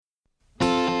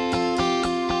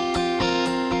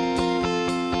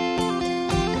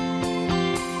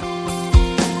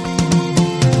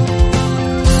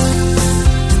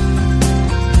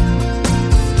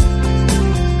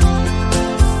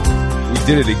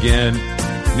did it again.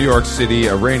 New York City,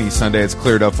 a rainy Sunday. It's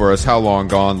cleared up for us. How Long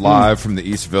Gone? Live from the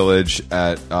East Village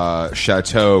at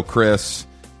Chateau Chris.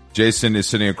 Jason is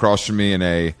sitting across from me in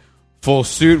a full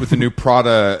suit with a new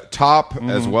Prada top,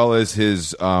 as well as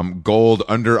his gold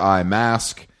under-eye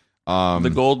mask.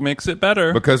 The gold makes it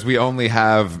better. Because we only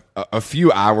have a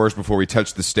few hours before we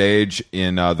touch the stage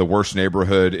in the worst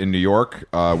neighborhood in New York,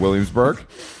 Williamsburg,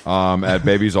 at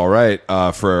Baby's All Right,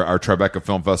 for our Tribeca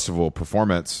Film Festival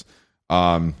performance.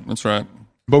 That's right.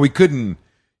 But we couldn't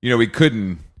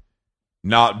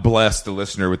not bless the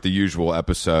listener with the usual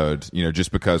episode,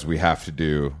 just because we have to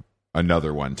do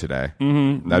another one today.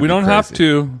 Mm-hmm. We don't have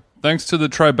to. Thanks to the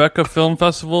Tribeca Film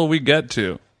Festival, we get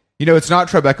to. It's not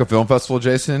Tribeca Film Festival,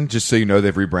 Jason, just so you know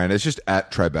they've rebranded. It's just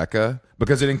at Tribeca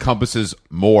because it encompasses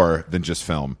more than just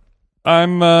film.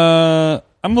 I'm a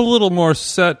little more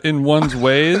set in one's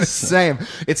ways. Same.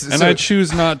 I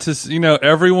choose not to.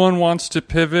 Everyone wants to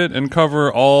pivot and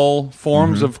cover all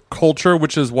forms of culture,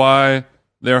 which is why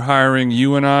they're hiring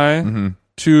you and I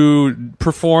to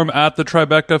perform at the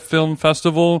Tribeca Film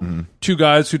Festival. Two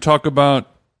guys who talk about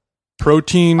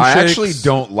protein shakes. I actually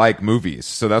don't like movies,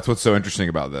 so that's what's so interesting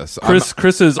about this.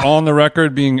 Chris is on the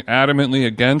record being adamantly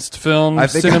against film,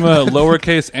 cinema,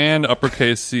 lowercase and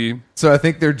uppercase C. So I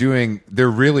think they're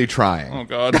really trying. Oh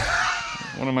God.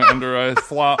 One of my under eyes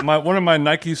flopped. One of my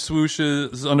Nike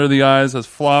swooshes under the eyes has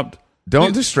flopped.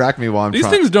 Don't distract me while I'm These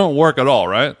things don't work at all,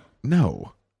 right?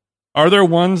 No. Are there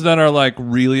ones that are like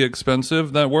really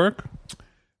expensive that work?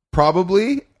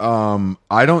 Probably.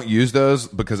 I don't use those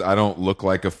because I don't look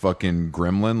like a fucking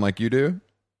gremlin like you do.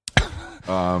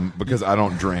 Because I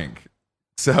don't drink.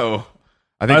 So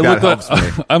I think that helps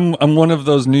me. I'm one of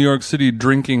those New York City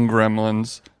drinking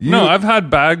gremlins. No, I've had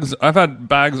bags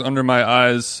under my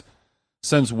eyes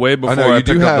since way before I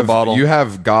picked up the bottle. You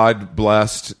have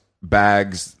God-blessed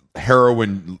bags,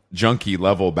 heroin junkie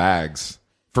level bags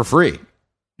for free.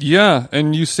 Yeah,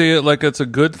 and you say it like it's a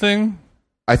good thing?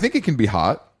 I think it can be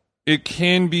hot. It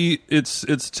can be.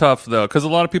 It's tough though, because a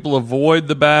lot of people avoid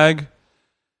the bag,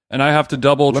 and I have to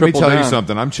triple down. Let me tell you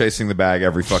something. I'm chasing the bag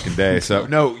every fucking day. So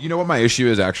no, you know what my issue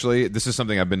is actually? This is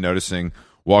something I've been noticing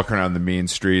walking around the mean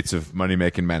streets of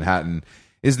money-making Manhattan.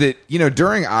 Is that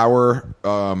during our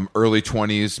early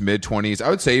 20s, mid 20s, I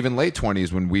would say even late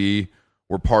 20s, when we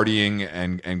were partying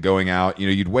and going out,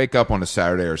 you'd wake up on a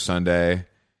Saturday or Sunday,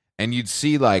 and you'd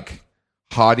see like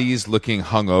hotties looking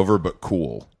hungover but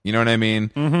cool. You know what I mean?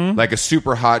 Mm-hmm. Like a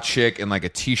super hot chick in like a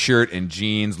t-shirt and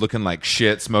jeans, looking like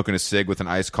shit, smoking a cig with an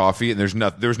iced coffee, and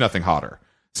there was nothing hotter.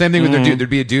 Same thing with their dude. There'd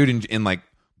be a dude in like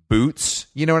boots,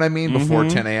 you know what I mean, before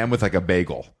 10 a.m. with like a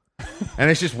bagel. And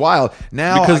it's just wild.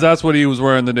 Now because that's what he was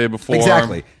wearing the day before.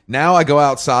 Exactly. Now I go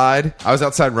outside. I was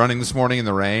outside running this morning in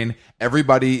the rain.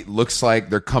 Everybody looks like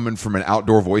they're coming from an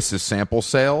Outdoor Voices sample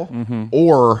sale,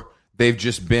 or they've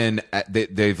just been they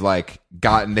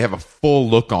have a full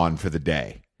look on for the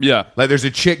day. Yeah. Like there's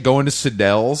a chick going to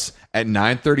Siddell's at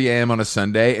 9:30 a.m. on a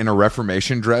Sunday in a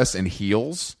Reformation dress and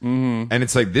heels. And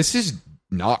it's like, this is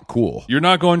not cool. You're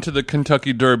not going to the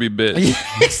Kentucky Derby, bitch.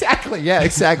 Exactly. Yeah,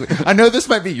 exactly. I know this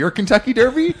might be your Kentucky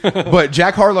Derby, but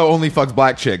Jack Harlow only fucks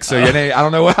black chicks. So I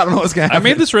don't know what's going to happen. I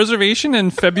made this reservation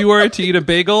in February to eat a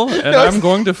bagel, and I'm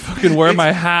going to fucking wear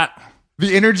my hat.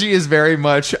 The energy is very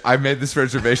much, I made this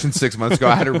reservation 6 months ago.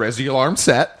 I had a Resi alarm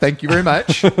set. Thank you very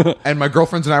much. And my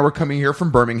girlfriends and I were coming here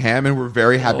from Birmingham, and we're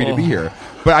very happy to be here.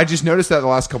 But I just noticed that the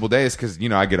last couple of days because,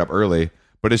 I get up early.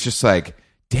 But it's just like,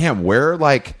 damn, where are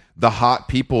like the hot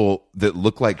people that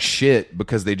look like shit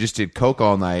because they just did coke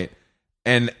all night?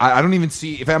 And I don't even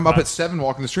see, if I'm up at 7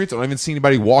 walking the streets, I don't even see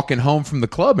anybody walking home from the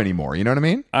club anymore. You know what I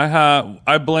mean?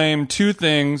 I blame two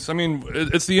things. I mean,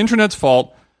 it's the internet's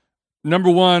fault.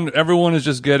 Number one, everyone is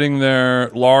just getting their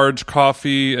large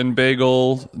coffee and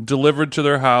bagel delivered to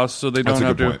their house, so they don't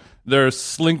have to. Point. They're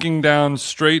slinking down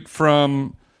straight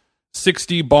from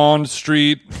 60 Bond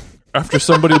Street after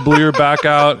somebody blew your back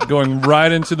out, going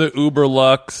right into the Uber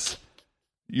Lux.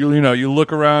 You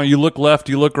look around, you look left,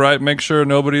 you look right, make sure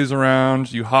nobody's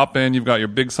around. You hop in, you've got your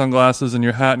big sunglasses and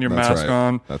your hat and your mask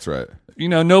on. That's right.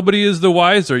 Nobody is the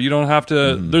wiser. You don't have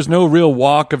to. There's no real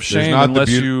walk of shame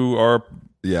unless you are.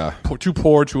 Yeah, too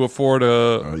poor to afford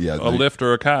a lift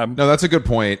or a cab. No, that's a good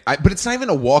point. But it's not even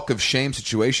a walk of shame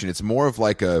situation. It's more of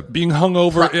like a being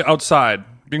hungover outside,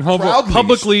 being proudly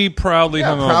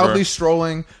hungover, proudly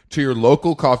strolling to your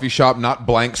local coffee shop, not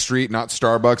Blank Street, not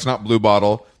Starbucks, not Blue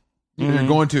Bottle. You're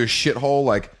going to a shithole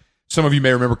like some of you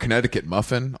may remember Connecticut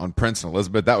Muffin on Prince and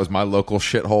Elizabeth. That was my local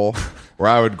shithole where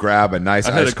I would grab a nice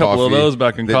iced coffee. I had a couple of those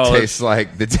back in college.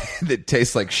 That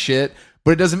tastes like shit.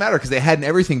 But it doesn't matter because they had an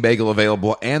everything bagel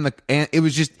available, and it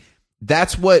was just,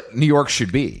 that's what New York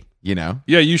should be. You know?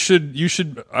 Yeah, you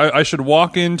should. I should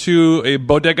walk into a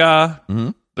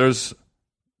bodega. There's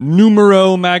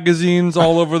numero magazines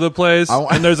all over the place,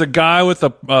 and there's a guy with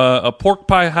a pork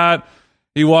pie hat.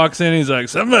 He walks in, he's like,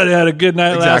 somebody had a good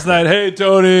night last night. Hey,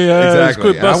 Tony,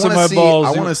 quit busting my balls.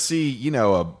 I want to see, you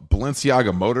know, a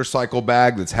Balenciaga motorcycle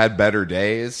bag that's had better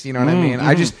days. You know what I mean?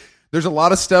 There's a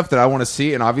lot of stuff that I want to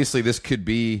see, and obviously this could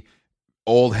be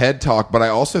old head talk, but I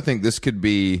also think this could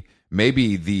be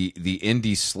maybe the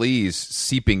indie sleaze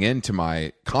seeping into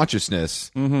my consciousness,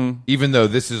 even though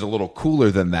this is a little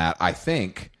cooler than that. I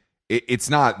think it's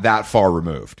not that far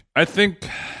removed. I think,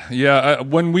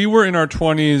 when we were in our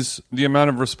 20s, the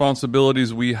amount of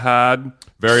responsibilities we had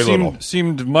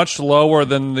seemed much lower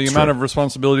than the amount of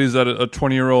responsibilities that a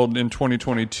 20-year-old in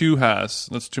 2022 has.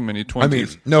 That's too many 20s. I mean,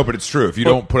 no, but it's true. If you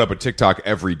don't put up a TikTok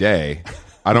every day,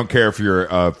 I don't care if you're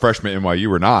a freshman at NYU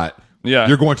or not,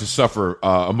 you're going to suffer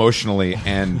emotionally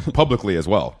and publicly as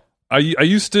well. I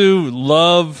used to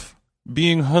love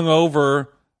being hungover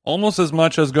almost as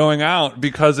much as going out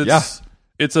because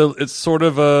it's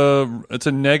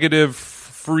a negative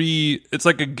free. It's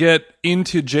like a get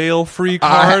into jail free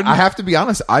card. I have to be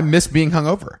honest. I miss being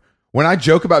hungover. When I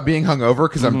joke about being hungover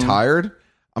because I'm tired,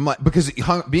 I'm like, because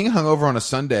being hungover on a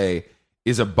Sunday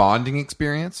is a bonding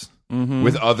experience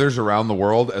with others around the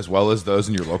world, as well as those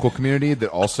in your local community that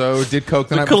also did coke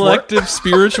the night before. Collective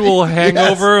spiritual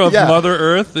hangover of Mother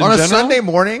Earth in on a general?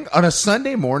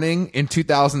 Sunday morning in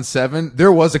 2007,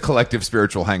 there was a collective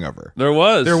spiritual hangover. There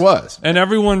was. And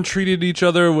everyone treated each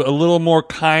other a little more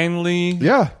kindly.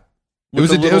 Yeah. It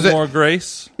was a little more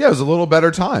grace. Yeah, it was a little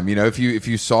better time. You know, if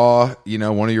you saw, you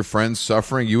know, one of your friends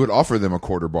suffering, you would offer them a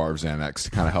quarter bar of Xanax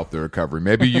to kind of help their recovery.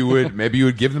 Maybe you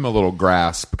would give them a little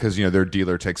grass because, you know, their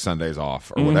dealer takes Sundays off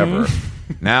or whatever.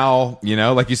 Now, you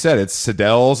know, like you said, it's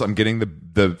Sedell's. I'm getting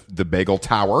the bagel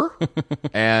tower,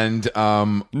 and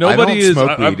nobody I don't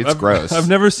smoke weed. It's gross. I've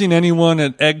never seen anyone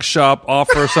at Egg Shop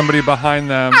offer somebody behind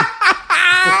them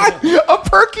a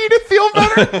perky to feel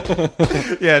better.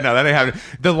 Yeah, no, that ain't happening.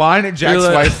 The line at Jack's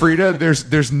Wife Frida,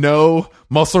 there's no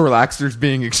muscle relaxers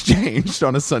being exchanged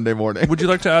on a Sunday morning. Would you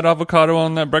like to add avocado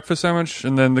on that breakfast sandwich?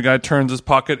 And then the guy turns his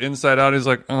pocket inside out. He's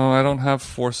like, oh, I don't have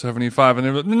 $4.75. And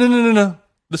they're like, no.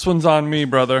 This one's on me,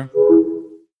 brother.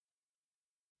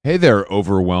 Hey there,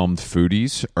 overwhelmed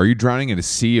foodies. Are you drowning in a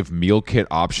sea of meal kit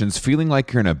options, feeling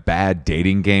like you're in a bad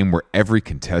dating game where every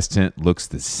contestant looks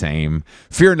the same?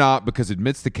 Fear not, because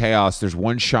amidst the chaos, there's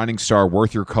one shining star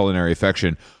worth your culinary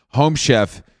affection. Home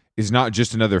Chef is not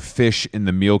just another fish in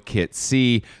the meal kit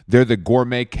sea. They're the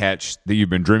gourmet catch that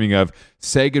you've been dreaming of.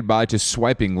 Say goodbye to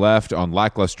swiping left on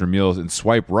lackluster meals and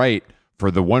swipe right for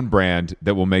the one brand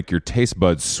that will make your taste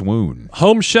buds swoon.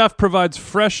 Home Chef provides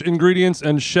fresh ingredients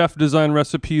and chef-design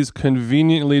recipes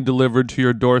conveniently delivered to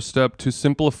your doorstep to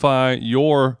simplify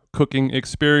your cooking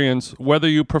experience. Whether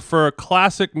you prefer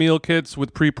classic meal kits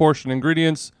with pre-portioned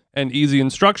ingredients and easy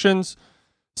instructions,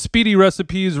 speedy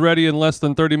recipes ready in less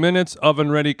than 30 minutes,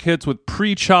 oven-ready kits with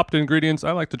pre-chopped ingredients,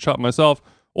 I like to chop myself,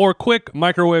 or quick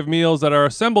microwave meals that are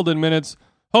assembled in minutes,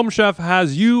 Home Chef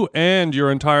has you and your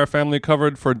entire family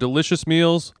covered for delicious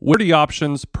meals, witty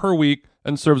options per week,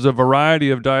 and serves a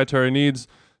variety of dietary needs,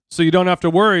 so you don't have to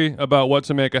worry about what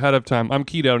to make ahead of time. I'm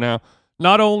keto now.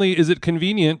 Not only is it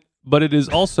convenient, but it is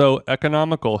also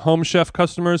economical. Home Chef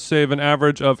customers save an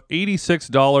average of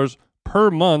 $86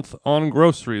 per month on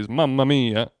groceries. Mamma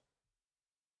mia.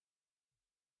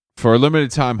 For a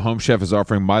limited time, Home Chef is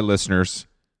offering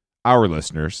our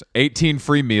listeners, 18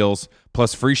 free meals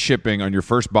plus free shipping on your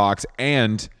first box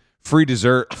and free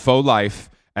dessert for life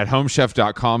at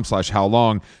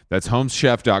homechef.com/howlong. That's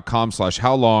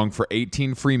homechef.com/howlong for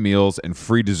 18 free meals and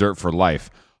free dessert for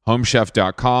life.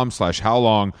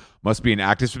 Homechef.com/howlong. Must be an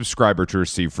active subscriber to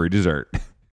receive free dessert.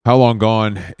 How Long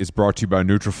Gone is brought to you by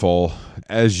Nutrafol.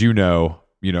 As you know,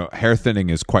 hair thinning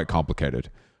is quite complicated.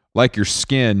 Like your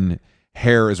skin,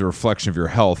 hair is a reflection of your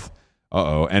health.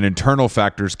 And internal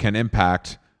factors can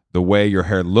impact the way your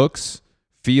hair looks,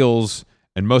 feels,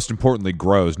 and most importantly,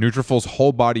 grows. Nutrafol's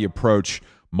whole body approach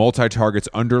multi-targets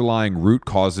underlying root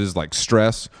causes like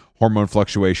stress, hormone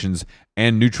fluctuations,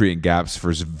 and nutrient gaps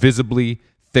for visibly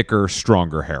thicker,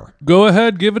 stronger hair. Go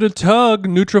ahead, give it a tug.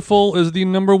 Nutrafol is the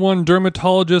 #1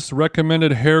 dermatologist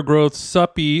recommended hair growth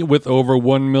suppy with over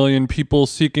 1 million people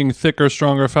seeking thicker,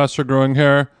 stronger, faster growing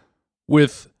hair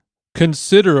with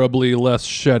considerably less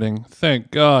shedding.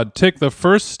 Thank God. Take the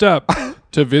first step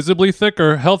to visibly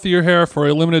thicker, healthier hair for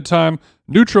a limited time.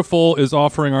 Nutrafol is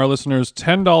offering our listeners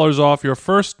 $10 off your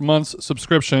first month's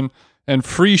subscription and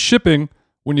free shipping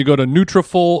when you go to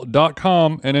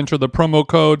Nutrafol.com and enter the promo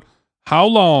code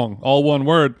HOWLONG, all one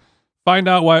word. Find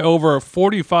out why over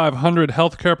 4,500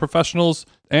 healthcare professionals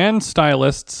and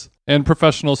stylists and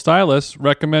professional stylists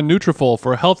recommend Nutrafol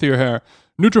for healthier hair.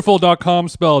 Nutrafol.com,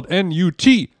 spelled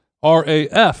Nutrafol.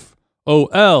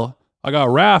 I got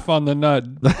RAF on the nut.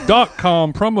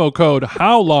 .com, promo code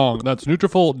how long. That's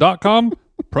Nutrafol.com,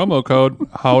 promo code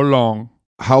how long.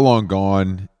 How Long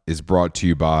Gone is brought to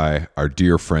you by our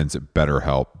dear friends at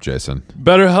BetterHelp, Jason.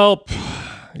 BetterHelp,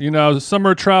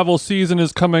 summer travel season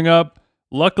is coming up.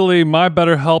 Luckily, my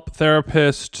BetterHelp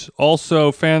therapist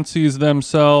also fancies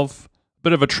themselves a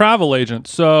bit of a travel agent.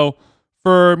 So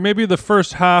for maybe the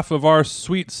first half of our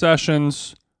sweet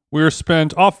sessions, we were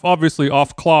spent obviously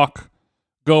off clock,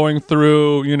 going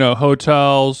through,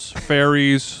 hotels,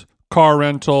 ferries, car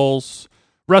rentals,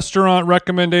 restaurant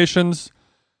recommendations.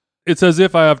 It's as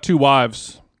if I have two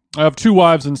wives. I have two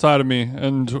wives inside of me,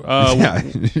 and yeah,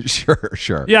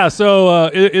 sure. Yeah, so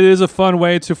it is a fun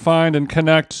way to find and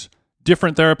connect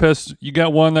different therapists. You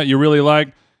get one that you really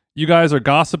like. You guys are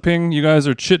gossiping. You guys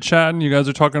are chit-chatting. You guys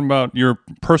are talking about your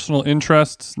personal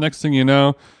interests. Next thing you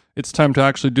know, it's time to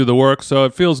actually do the work. So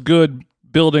it feels good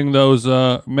building those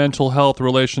mental health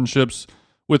relationships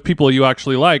with people you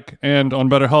actually like. And on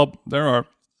BetterHelp, there are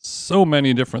so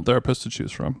many different therapists to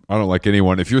choose from. I don't like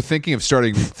anyone. If you're thinking of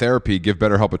starting therapy, give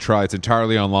BetterHelp a try. It's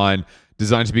entirely online,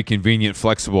 designed to be convenient,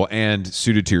 flexible, and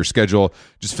suited to your schedule.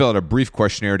 Just fill out a brief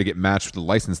questionnaire to get matched with a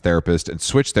licensed therapist and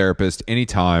switch therapist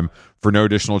anytime for no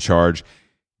additional charge.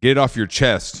 Get it off your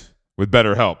chest with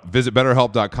BetterHelp. Visit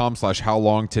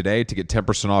BetterHelp.com/howlong today to get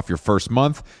 10% off your first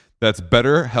month. That's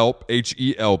BetterHelp,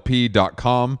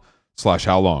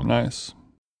 HELP.com/howlong. Nice.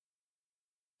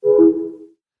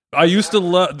 I used to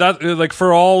love that, like,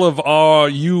 for all of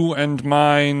you and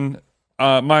mine,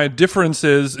 my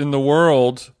differences in the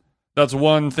world. That's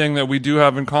one thing that we do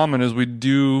have in common is we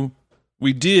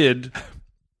did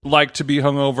like to be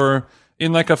hungover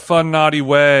in like a fun, naughty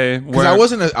way. Because I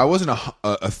wasn't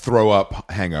a throw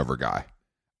up hangover guy.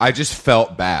 I just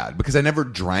felt bad because I never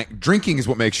drank. Drinking is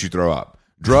what makes you throw up.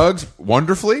 Drugs,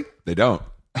 wonderfully, they don't.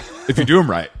 If you do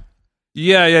them right.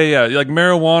 Yeah. Like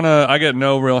marijuana, I get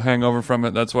no real hangover from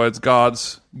it. That's why it's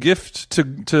God's gift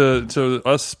to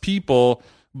us people.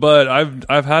 But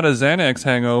I've had a Xanax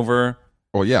hangover.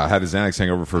 Well, yeah, I had a Xanax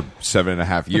hangover for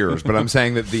 7.5 years. But I'm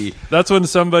saying that that's when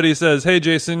somebody says, "Hey,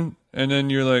 Jason," and then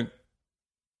you're like,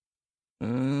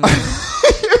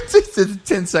 it's a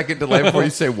 10-second delay before you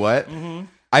say what. Mm-hmm.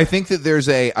 I think that there's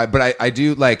but I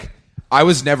do like. I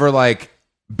was never like,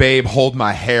 babe, hold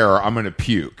my hair, I'm gonna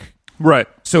puke. Right.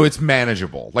 So it's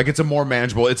manageable. Like, it's a more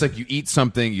manageable. It's like you eat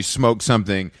something, you smoke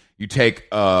something, you take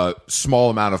a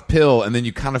small amount of pill, and then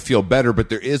you kind of feel better. But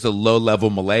there is a low level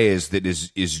malaise that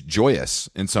is joyous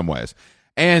in some ways.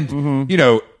 And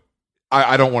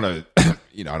I don't want to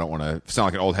I don't want to sound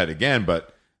like an old head again,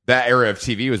 but that era of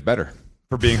TV was better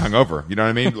for being hungover. You know what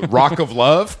I mean? Rock of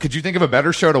Love. Could you think of a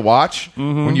better show to watch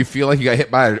when you feel like you got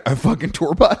hit by a fucking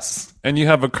tour bus? And you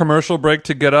have a commercial break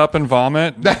to get up and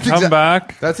vomit. Come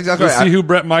back. That's exactly right. See who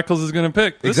Bret Michaels is going to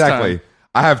pick this exactly. time.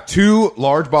 I have 2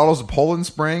 large bottles of Poland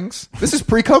Springs. This is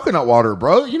pre-coconut water,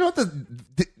 bro. You know what?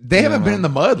 They haven't been in the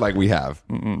mud like we have.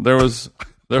 There was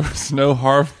no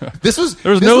harvest.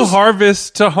 There was no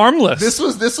harvest to harmless. This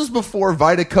was before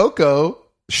Vita Coco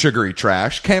sugary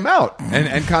trash came out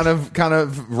and kind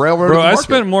of railroaded the market. I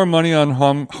spent more money on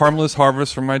harmless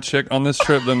harvest for my chick on this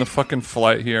trip than the fucking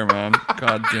flight here, man.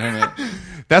 God damn it.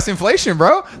 That's inflation,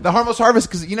 bro. The harmless harvest,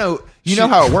 because you know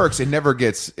how it works.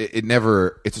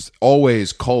 It's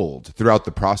always cold throughout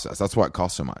the process. That's why it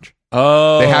costs so much.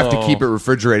 Oh, they have to keep it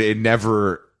refrigerated.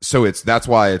 That's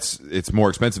why it's more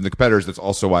expensive than the competitors. That's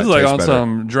also why it's like on better.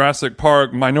 Some Jurassic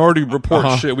Park Minority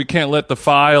Report shit. We can't let the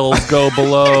files go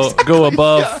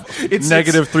above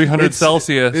negative 300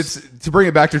 Celsius. It's to bring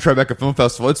it back to Tribeca Film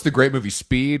Festival. It's the great movie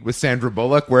Speed with Sandra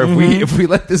Bullock, where if we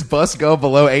let this bus go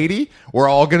below 80, we're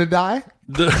all gonna die.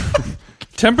 The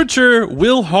temperature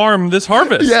will harm this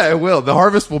harvest. Yeah, it will. The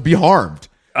harvest will be harmed.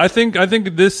 I think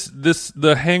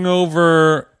the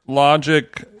hangover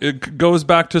logic, it goes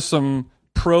back to some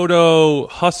proto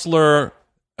hustler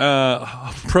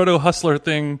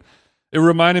thing. It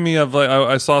reminded me of, like,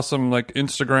 I saw some like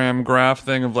Instagram graph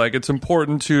thing of like, it's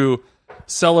important to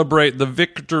celebrate the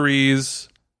victories,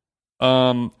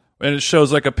 and it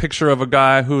shows like a picture of a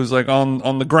guy who's like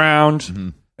on the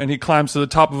ground, and he climbs to the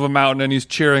top of a mountain and he's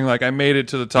cheering like, I made it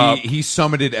to the top. He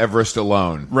summited Everest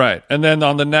alone. Right. And then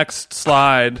on the next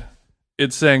slide,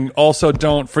 it's saying, also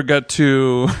don't forget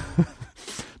to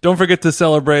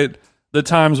celebrate the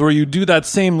times where you do that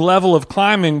same level of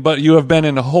climbing, but you have been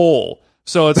in a hole.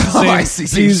 So it's the same. I see.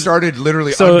 So he started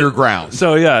literally underground.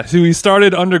 So yeah, so he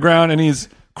started underground and he's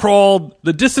crawled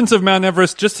the distance of Mount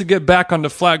Everest just to get back onto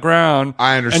flat ground.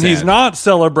 I understand. And he's not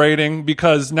celebrating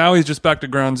because now he's just back to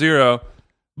ground zero.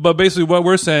 But basically what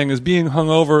we're saying is being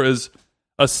hungover is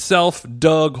a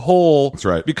self-dug hole. That's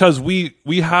right. Because we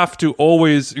have to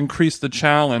always increase the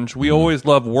challenge. We always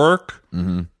love work.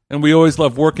 Mm-hmm. And we always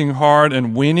love working hard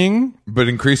and winning. But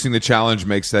increasing the challenge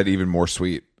makes that even more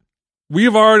sweet.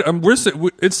 We've already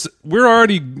we're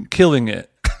already killing it.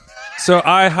 So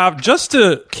I have, just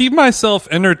to keep myself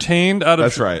entertained out of,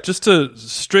 that's right. Just to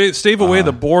stave away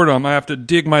the boredom, I have to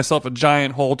dig myself a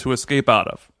giant hole to escape out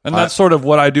of. And that's sort of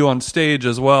what I do on stage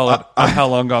as well at How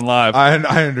Long Gone Live.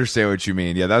 I understand what you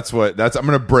mean. Yeah, I'm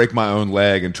going to break my own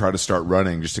leg and try to start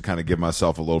running just to kind of give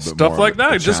myself a little bit stuff more like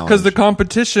that. Just because the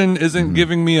competition isn't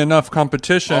giving me enough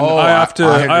competition, Oh, I have to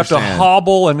understand.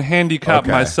 hobble and handicap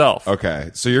myself.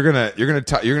 Okay, so you're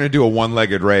gonna do a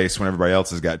one-legged race when everybody else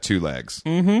has got two legs.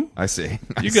 Mm-hmm. I see.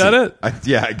 You got it. I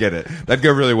get it. That'd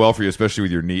go really well for you, especially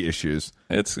with your knee issues.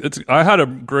 I had a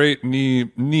great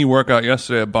knee workout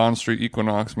yesterday at Bond Street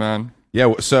Equinox, man.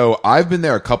 Yeah, so I've been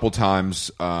there a couple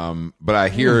times, but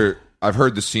I've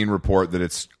heard the scene report that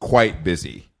it's quite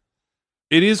busy.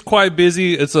 It is quite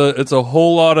busy. It's a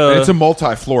whole lot of. It's a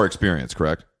multi-floor experience,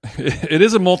 correct? It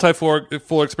is a multi-floor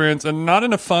experience, and not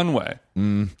in a fun way.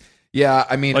 Yeah,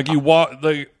 I mean, like you walk,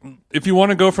 like if you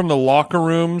want to go from the locker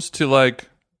rooms to like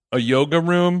a yoga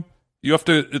room, you have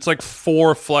to. It's like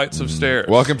 4 flights of stairs.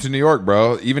 Welcome to New York,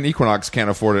 bro. Even Equinox can't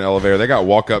afford an elevator. They got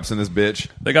walk-ups in this bitch.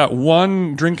 They got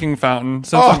one drinking fountain.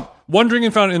 One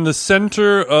drinking fountain in the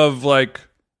center of like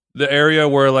the area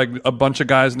where like a bunch of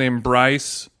guys named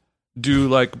Bryce do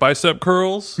like bicep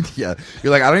curls. Yeah,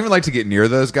 you're like, I don't even like to get near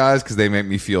those guys because they make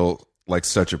me feel like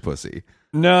such a pussy.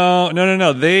 No.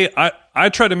 I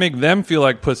try to make them feel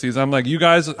like pussies. I'm like, you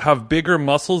guys have bigger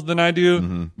muscles than I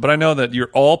do, but I know that you're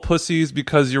all pussies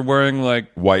because you're wearing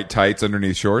like white tights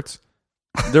underneath shorts.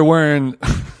 They're wearing.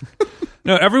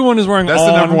 No, everyone is wearing. That's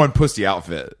the number one pussy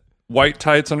outfit. White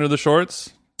tights under the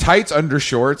shorts. Tights under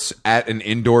shorts at an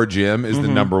indoor gym is the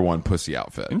number one pussy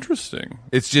outfit. Interesting.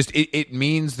 It's just it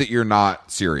means that you're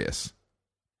not serious.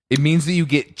 It means that you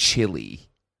get chilly.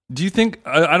 Do you think,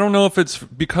 I don't know if it's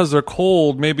because they're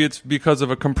cold, maybe it's because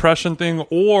of a compression thing,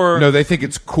 or... No, they think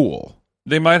it's cool.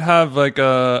 They might have like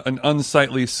an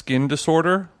unsightly skin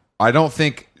disorder. I don't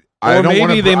think... Or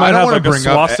maybe they might have like a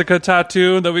swastika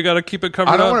tattoo that we got to keep it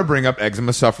covered up. I don't want to bring up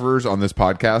eczema sufferers on this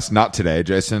podcast. Not today,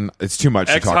 Jason. It's too much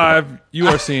to talk about. X-Hive, you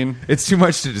are seen. It's too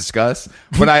much to discuss.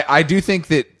 But I do think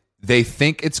that they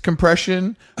think it's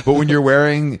compression, but when you're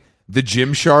wearing... The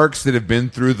gym sharks that have been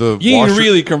through the you washer, ain't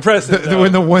really compressing.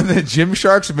 When the gym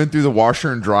sharks have been through the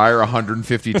washer and dryer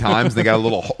 150 times, they got a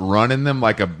little run in them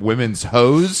like a women's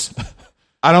hose.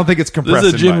 I don't think it's compressing.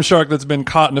 This is a gym shark that's been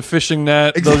caught in a fishing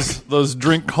net. Exactly. Those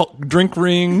drink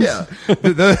rings. Yeah,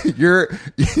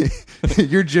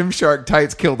 your gym shark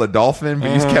tights killed a dolphin, but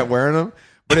you just kept wearing them.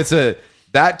 But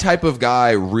that type of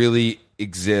guy really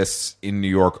exists in New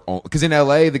York because in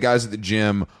LA the guys at the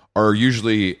gym are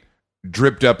usually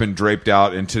dripped up and draped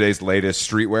out in today's latest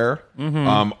streetwear,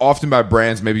 often by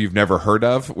brands maybe you've never heard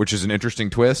of, which is an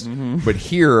interesting twist. But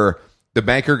here, the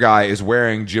banker guy is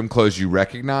wearing gym clothes you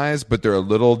recognize, but they're a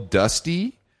little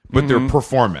dusty, but they're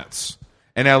performance.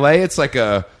 In LA, it's like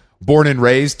a born and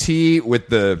raised tee with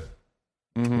the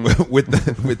with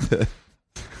the.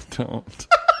 Don't.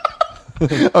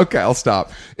 Okay, I'll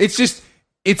stop. It's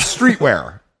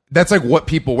streetwear. That's like what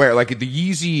people wear. Like the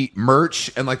Yeezy merch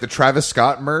and like the Travis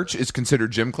Scott merch is considered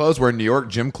gym clothes, where in New York,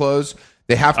 gym clothes,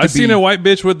 they have to I've seen a white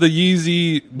bitch with the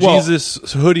Yeezy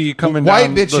Jesus hoodie coming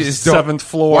down the 7th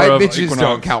floor White of bitches Equinox.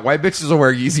 don't count. White bitches will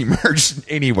wear Yeezy merch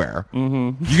anywhere.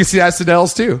 You can see that at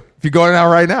Sedell's too. If you go in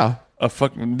out right now.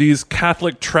 These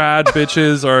Catholic trad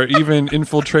bitches are even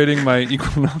infiltrating my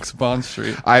Equinox Bond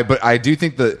Street. But I do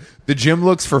think that the gym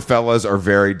looks for fellas are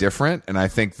very different, and I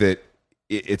think that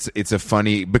it's a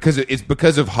funny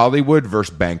because of Hollywood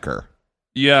versus banker.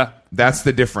 Yeah, that's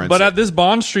the difference. But at this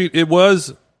Bond Street, it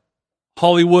was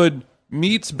Hollywood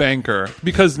meets banker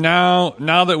because now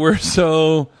that we're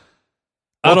so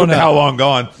I don't know how long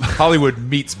gone Hollywood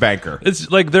meets banker.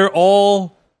 It's like they're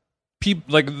all people.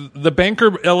 Like the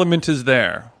banker element is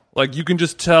there. Like you can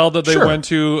just tell that they went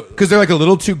to because they're like a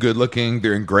little too good looking.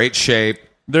 They're in great shape.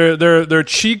 Their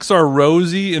cheeks are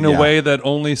rosy in a way that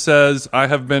only says I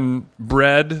have been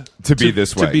bred to be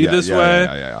this way.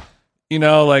 Yeah. You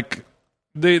know, like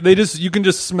they just you can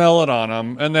just smell it on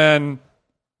them, and then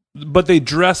but they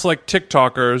dress like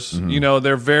TikTokers. You know,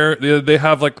 they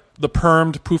have like the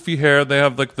permed poofy hair. They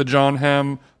have like the John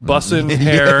Hamm bussin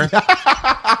hair, and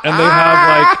they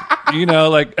have like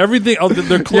like everything.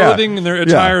 Their clothing and their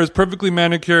attire is perfectly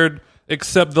manicured,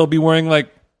 except they'll be wearing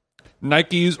like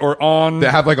Nikes or On. They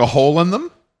have like a hole in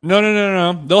them.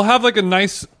 No. They'll have like a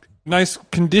nice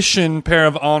condition pair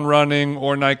of On Running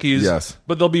or Nikes. Yes.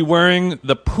 But they'll be wearing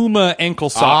the Puma ankle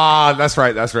sock. Ah, that's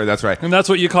right. And that's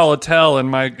what you call a tell in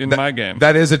my game.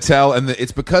 That is a tell, and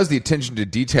it's because the attention to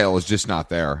detail is just not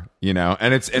there,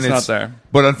 and it's not there.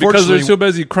 But unfortunately, because they're so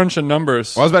busy crunching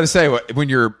numbers. I was about to say when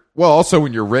you're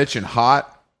rich and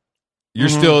hot, you're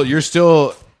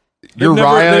still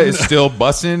Uriah is still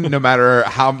bussing no matter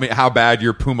how bad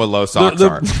your Puma low socks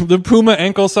are. The Puma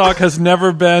ankle sock has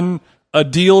never been a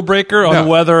deal breaker on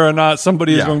whether or not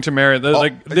somebody is going to marry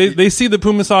it. They see the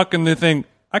Puma sock and they think,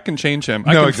 I can change him.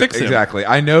 I can fix him. Exactly.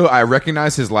 I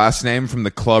recognize his last name from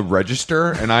the club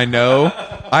register, and I know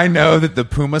that the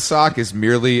Puma sock is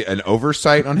merely an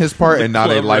oversight on his part and not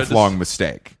a lifelong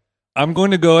mistake. I'm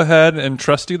going to go ahead and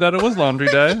trust you that it was laundry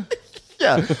day.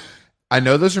 Yeah. I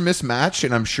know those are mismatched,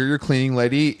 and I'm sure your cleaning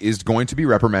lady is going to be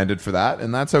reprimanded for that,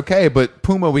 and that's okay. But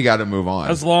Puma, we got to move on.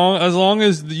 As long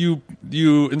as you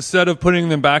instead of putting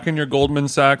them back in your Goldman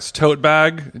Sachs tote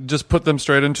bag, just put them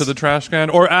straight into the trash can,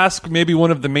 or ask maybe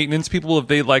one of the maintenance people if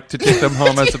they'd like to take them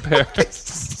home as a pair.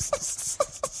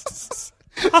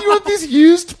 You want these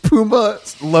used Puma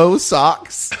low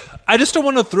socks? I just don't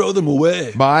want to throw them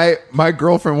away. My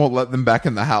girlfriend won't let them back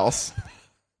in the house.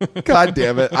 God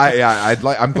damn it!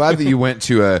 I'm glad that you went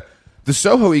to the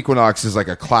Soho Equinox is like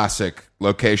a classic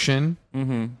location,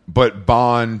 but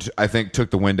Bond I think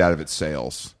took the wind out of its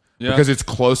sails because it's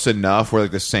close enough where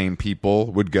like the same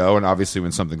people would go, and obviously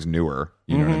when something's newer,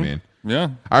 you know what I mean.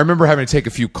 Yeah, I remember having to take a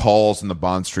few calls in the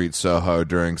Bond Street Soho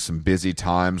during some busy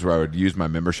times where I would use my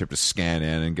membership to scan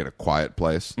in and get a quiet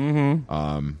place. No,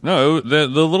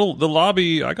 the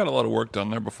lobby. I got a lot of work done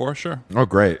there before. Sure. Oh,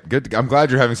 great, good. I'm glad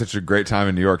you're having such a great time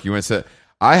in New York. You went to.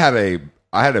 I had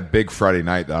a big Friday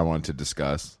night that I wanted to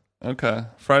discuss. Okay,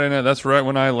 Friday night. That's right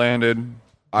when I landed.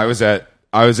 I was at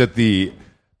the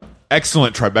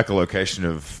excellent Tribeca location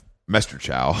of Mester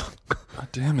Chow. God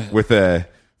damn it!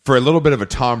 For a little bit of a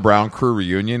Tom Brown crew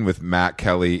reunion with Matt,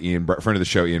 Kelly, friend of the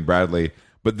show, Ian Bradley.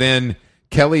 But then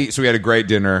Kelly, so we had a great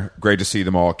dinner. Great to see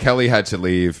them all. Kelly had to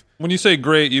leave. When you say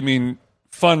great, you mean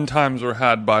fun times were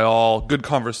had by all, good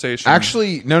conversation.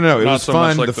 Actually, no, it was so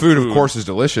fun. Like the food, of course, is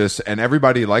delicious, and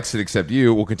everybody likes it except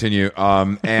you. We'll continue.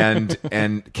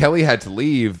 And Kelly had to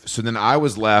leave, so then I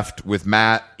was left with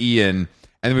Matt, Ian,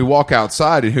 and then we walk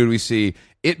outside, and who do we see?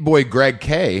 It boy Greg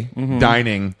K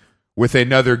dining with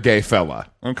another gay fella.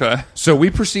 Okay. So we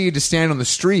proceeded to stand on the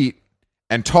street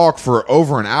and talk for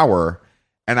over an hour,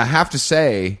 and I have to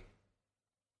say,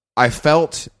 I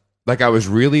felt like I was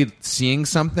really seeing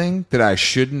something that I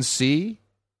shouldn't see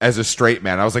as a straight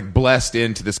man. I was like blessed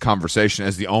into this conversation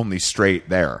as the only straight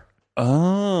there.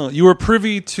 Oh, you were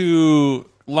privy to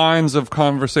lines of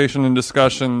conversation and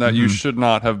discussion that you should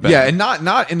not have been. Yeah, and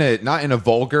not in a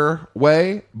vulgar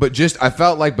way, but just I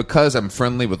felt like because I'm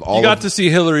friendly with all. You got to see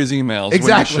Hillary's emails.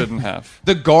 Exactly. When you shouldn't have.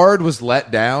 The guard was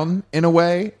let down in a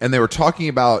way, and they were talking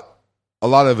about a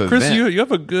lot of events. Chris, you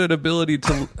have a good ability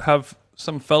to have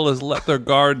some fellas let their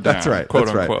guard down. That's right. Quote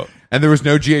that's unquote. Right. And there was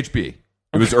no GHB.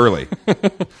 It was early.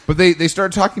 But they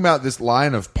started talking about this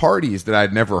line of parties that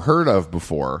I'd never heard of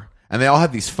before. And they all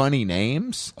had these funny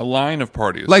names. A line of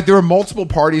parties. Like there were multiple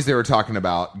parties they were talking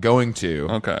about going to.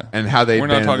 Okay. And how they. We're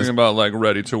not talking about like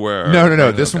ready to wear.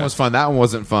 No. This one was fun. That one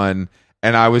wasn't fun.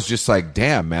 And I was just like,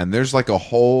 damn, man, there's a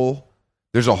whole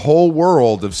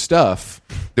world of stuff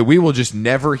that we will just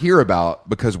never hear about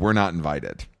because we're not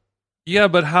invited. Yeah,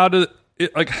 but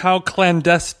how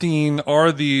clandestine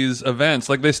are these events?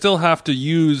 Like they still have to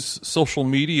use social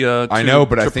media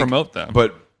to promote them.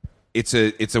 But it's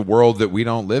a world that we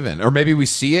don't live in, or maybe we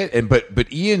see it.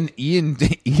 But Ian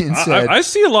said I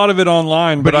see a lot of it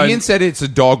online. But Ian said it's a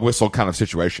dog whistle kind of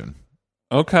situation.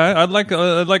 Okay, I'd like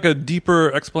a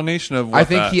deeper explanation of. I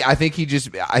think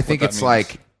it's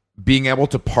like being able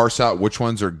to parse out which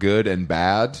ones are good and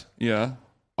bad. Yeah,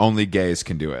 only gays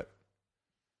can do it.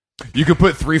 You could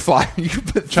put three flyers.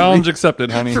 Challenge accepted,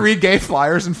 honey. 3 gay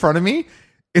flyers in front of me.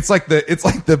 It's like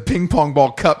the ping pong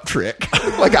ball cup trick.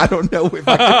 Like I don't know if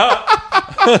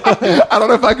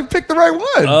I can pick the right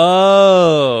one.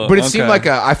 Oh, but it seemed like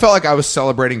I felt like I was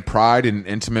celebrating pride in an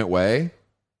intimate way.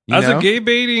 As a gay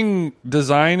baiting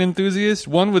design enthusiast,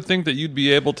 one would think that you'd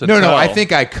be able to. No, I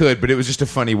think I could, but it was just a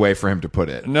funny way for him to put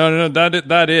it. No,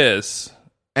 that is.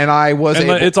 And I was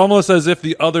able. It's almost as if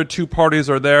the other two parties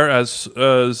are there as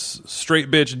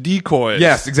straight bitch decoys.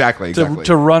 Yes, exactly.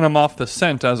 To run them off the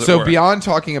scent, as it were. So beyond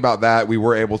talking about that, we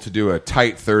were able to do a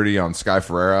tight 30 on Sky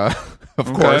Ferreira,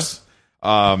 of course.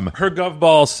 Her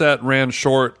Govball set ran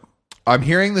short. I'm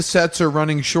hearing the sets are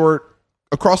running short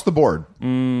across the board.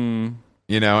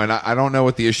 and I don't know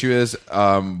what the issue is,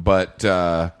 but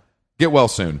get well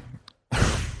soon.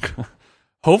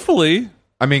 Hopefully.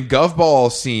 I mean,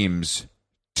 Govball seems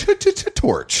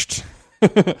torched.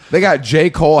 They got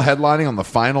J. Cole headlining on the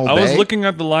final day. I was looking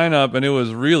at the lineup, and it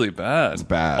was really bad. It's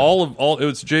bad. It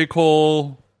was J.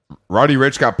 Cole. Roddy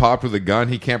Ricch got popped with a gun.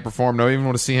 He can't perform. No one even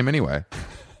want to see him anyway.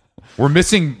 We're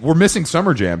missing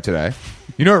Summer Jam today.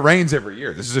 It rains every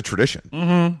year. This is a tradition.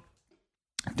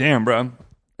 Mm-hmm. Damn, bro.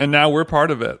 And now we're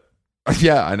part of it.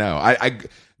 Yeah, I know.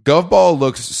 Govball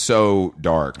looks so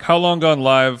dark. How Long Gone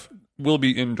Live will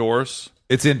be indoors.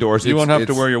 It's indoors. You won't have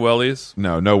to wear your wellies.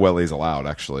 No wellies allowed.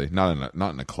 Actually, not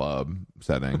in a club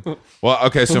setting. Well,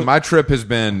 okay. So my trip has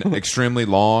been extremely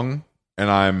long,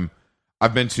 and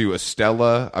I've been to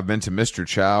Estella. I've been to Mr.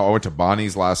 Chow. I went to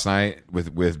Bonnie's last night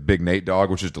with Big Nate Dogg,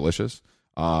 which is delicious.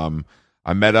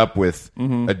 I met up with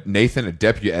Nathan, a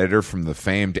deputy editor from the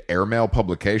famed Airmail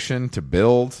publication, to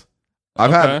build.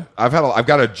 I've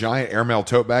got a giant Airmail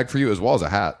tote bag for you as well as a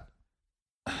hat.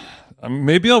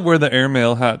 Maybe I'll wear the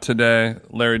Airmail hat today,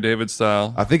 Larry David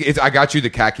style. I got you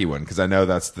the khaki one because I know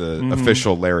that's the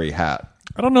official Larry hat.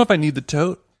 I don't know if I need the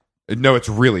tote. No, it's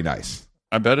really nice.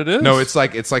 I bet it is. No, it's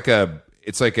like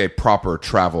a proper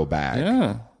travel bag.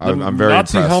 Yeah, I'm very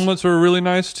Nazi impressed. helmets were really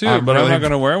nice too, but I'm not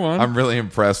going to wear one. I'm really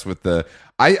impressed with the.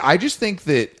 I just think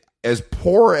that as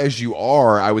poor as you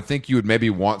are, I would think you would maybe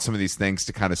want some of these things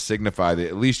to kind of signify that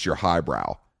at least you're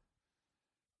highbrow.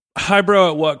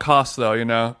 Highbrow at what cost, though?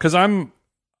 Because I'm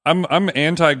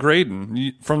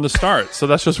anti-Graydon from the start, so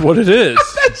that's just what it is.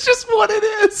 That's just what it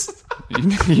is.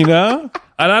 And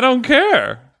I don't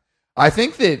care. I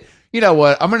think that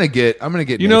what I'm gonna get.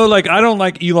 Like I don't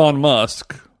like Elon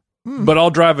Musk, but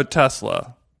I'll drive a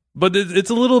Tesla. But it's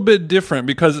a little bit different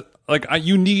because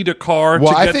you need a car to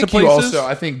get to places.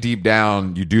 I think deep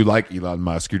down you do like Elon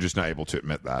Musk. You're just not able to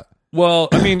admit that. Well,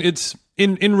 I mean, it's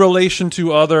in relation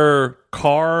to other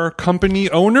car company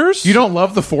owners. You don't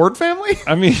love the Ford family?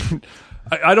 I mean,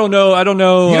 I don't know. You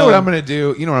know what I'm going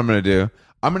to do?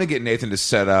 I'm going to get Nathan to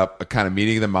set up a kind of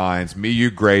meeting of the minds, me, you,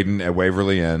 Graydon at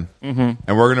Waverly Inn, and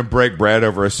we're going to break bread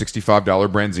over a $65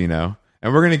 Branzino,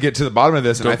 and we're going to get to the bottom of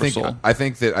this. And I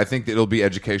think that it'll be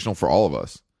educational for all of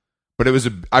us. But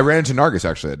I ran into Nargis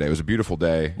actually that day. It was a beautiful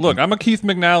day. Look, I'm a Keith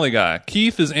McNally guy.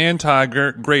 Keith is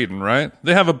anti-Graydon, right?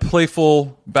 They have a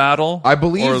playful battle. I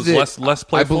believe less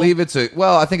playful. I believe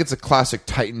I think it's a classic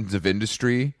Titans of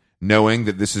industry, knowing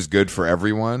that this is good for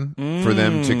everyone, for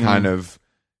them to kind of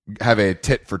have a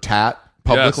tit for tat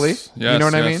publicly. Yes, you know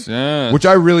what I mean? Yes. Which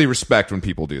I really respect when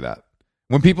people do that.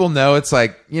 When people know it's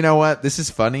like, you know what, this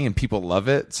is funny and people love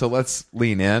it, so let's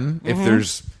lean in. If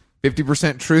there's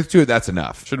 50% truth to it, that's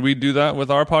enough. Should we do that with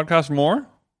our podcast more?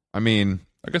 I mean,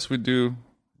 I guess we do.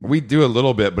 We do a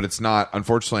little bit, but it's not.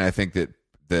 Unfortunately, I think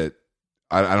that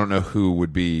I don't know who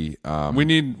would be.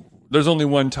 There's only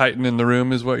one Titan in the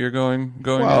room, is what you're going.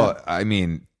 Well, at? I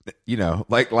mean,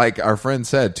 like our friend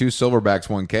said, 2 silverbacks,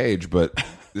 1 cage, but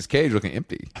this cage looking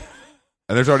empty,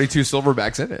 and there's already 2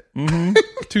 silverbacks in it.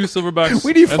 2 silverbacks.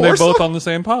 We need 4, and they're both on the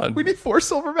same pod. We need 4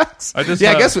 silverbacks.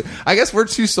 I guess we're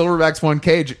 2 silverbacks, 1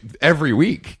 cage every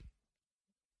week.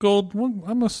 Gold.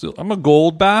 I'm a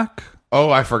gold back.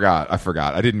 Oh, I forgot.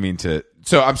 I didn't mean to.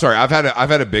 So I'm sorry. I've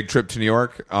had a big trip to New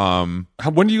York. When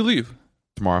do you leave?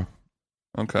 Tomorrow.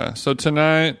 Okay, so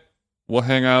tonight we'll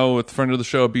hang out with friend of the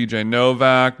show BJ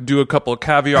Novak, do a couple of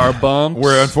caviar bumps.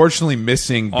 We're unfortunately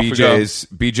missing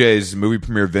BJ's movie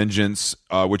premiere Vengeance,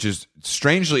 which is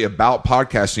strangely about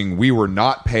podcasting. We were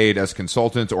not paid as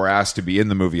consultants or asked to be in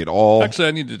the movie at all. Actually,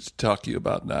 I needed to talk to you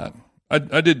about that.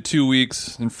 I did 2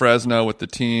 weeks in Fresno with the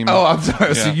team. Oh, I'm sorry.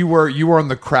 Yeah. So you were on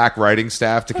the crack writing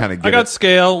staff to kind of get I got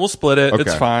scale. We'll split it. Okay.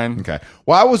 It's fine. Okay.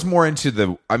 Well, I was more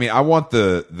into I want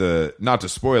the not to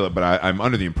spoil it, but I'm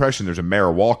under the impression there's a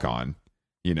mayor walk-on,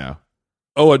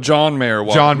 Oh, a John Mayer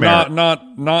walk. John Mayer.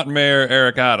 Not Mayor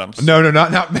Eric Adams. No,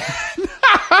 not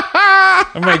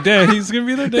I'm like, damn, he's going to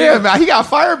be there. Damn. Yeah, he got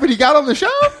fired, but he got on the show?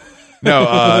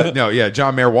 No,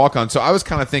 John Mayer walk-on. So I was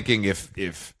kind of thinking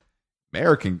if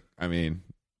Mayer can,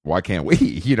 why can't we?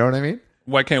 You know what I mean?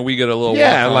 Why can't we get a little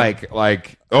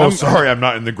walk-on? Sorry, I'm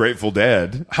not in the Grateful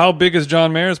Dead. How big is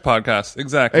John Mayer's podcast?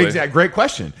 Exactly. Great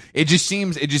question. It just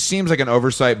seems like an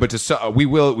oversight, but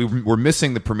we're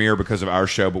missing the premiere because of our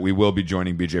show, but we will be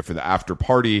joining BJ for the after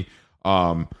party,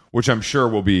 which I'm sure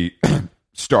will be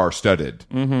star-studded.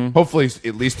 Hopefully,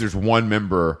 at least there's one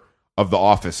member of the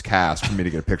Office cast for me to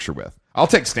get a picture with. I'll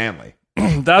take Stanley.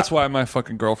 That's why my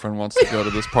fucking girlfriend wants to go to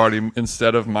this party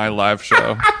instead of my live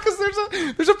show. Because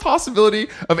there's a possibility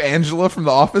of Angela from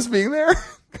The Office being there.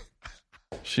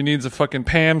 She needs a fucking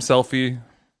Pam selfie.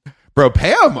 Bro,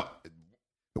 Pam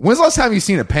When's the last time you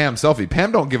seen a Pam selfie?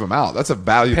 Pam don't give them out. That's a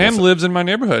valuable. Pam lives in my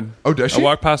neighborhood. Oh, does she? I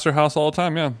walk past her house all the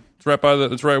time. Yeah, it's right by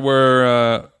the. It's right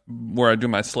where I do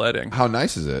my sledding. How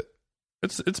nice is it?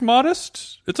 It's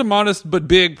modest. It's a modest but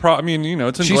big. I mean,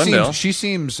 it's in Glendale. She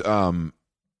seems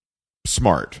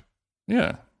smart.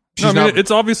 Yeah.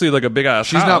 It's obviously like a big ass.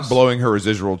 She's house. not blowing her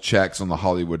residual checks on the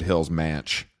Hollywood Hills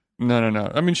Manch.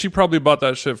 No. I mean, she probably bought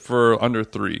that shit for under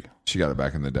 $3. She got it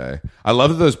back in the day. I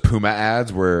love those Puma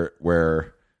ads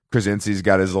where Krasinski's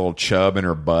got his little chub in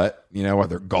her butt. While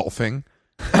they're golfing.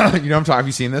 You know what I'm talking? Have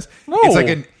you seen this? No.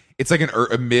 It's like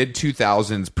a mid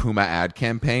 2000s Puma ad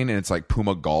campaign, and it's like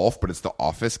Puma Golf, but it's the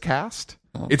Office cast.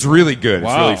 It's really good.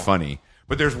 Wow. It's really funny.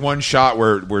 But there's one shot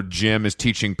where Jim is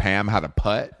teaching Pam how to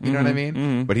putt. You know what I mean?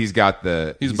 Mm-hmm. But he's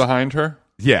behind her.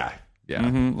 Yeah.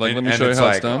 Mm-hmm. Like, let me show you how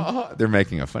it's done. They're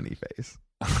making a funny face.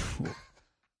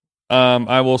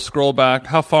 I will scroll back.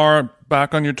 How far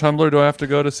back on your Tumblr do I have to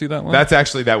go to see that one?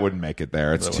 That wouldn't make it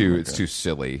there. It's too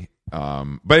silly.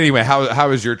 But anyway, how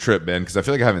has your trip been? Because I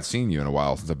feel like I haven't seen you in a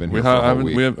while since I've been here.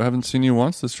 We haven't seen you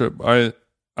once this trip.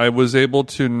 I was able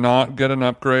to not get an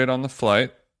upgrade on the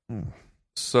flight.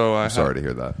 So I'm sorry to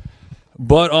hear that.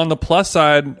 But on the plus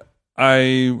side,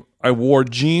 I wore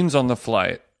jeans on the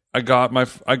flight. I got my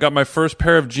first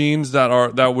pair of jeans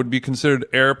that would be considered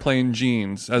airplane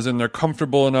jeans, as in they're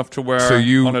comfortable enough to wear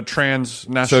on a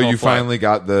transnational. So you flight. Finally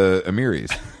got the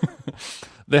Amiris.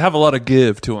 They have a lot of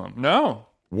give to them. No,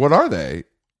 what are they?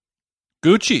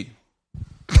 Gucci,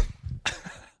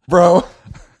 bro.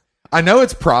 I know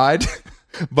it's Pride,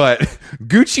 but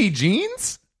Gucci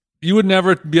jeans. You would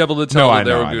never be able to tell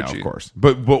they were Gucci, I know, of course.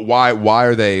 But why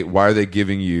are they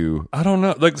giving you? I don't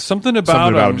know. Like something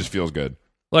about them just feels good.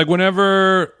 Like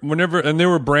whenever, and they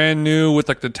were brand new with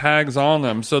like the tags on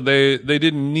them, so they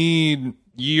didn't need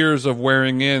years of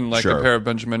wearing in like a pair of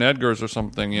Benjamin Edgars or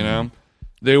something.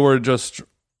 They were just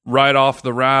right off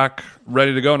the rack,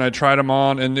 ready to go. And I tried them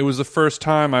on, and it was the first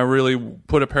time I really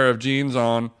put a pair of jeans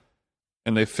on,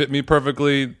 and they fit me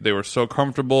perfectly. They were so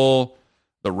comfortable.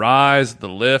 The rise, the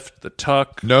lift, the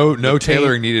tuck. No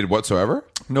tailoring needed whatsoever?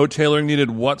 No tailoring needed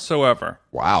whatsoever.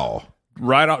 Wow.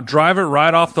 Drive it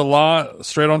right off the lot,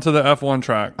 straight onto the F1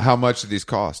 track. How much do these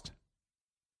cost?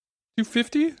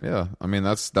 $250? Yeah. I mean,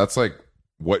 that's like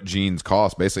what jeans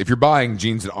cost, basically. If you're buying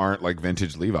jeans that aren't like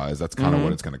vintage Levi's, that's kind of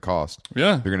what it's going to cost.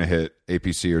 Yeah. You're going to hit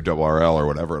APC or double RL or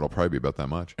whatever. It'll probably be about that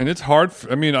much. And it's hard. I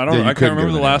can't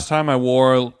remember the last time I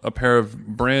wore a pair of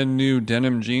brand new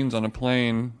denim jeans on a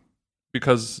plane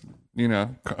because...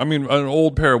 an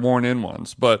old pair of worn-in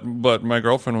ones, but my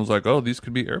girlfriend was like, "Oh, these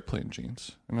could be airplane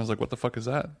jeans," and I was like, "What the fuck is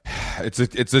that?"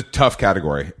 It's a tough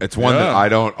category. It's one that I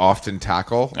don't often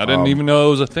tackle. I didn't even know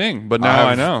it was a thing, but now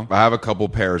I know. I have a couple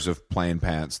pairs of plain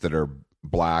pants that are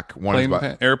black.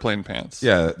 Airplane pants.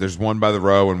 Yeah, there's one by the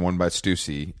Row and one by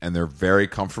Stussy, and they're very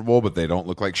comfortable, but they don't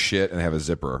look like shit, and they have a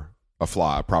zipper, a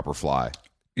proper fly.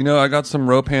 I got some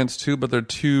Row pants too, but they're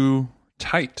too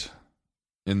tight.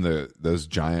 In those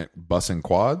giant bussing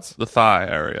quads? The thigh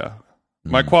area.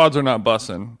 My quads are not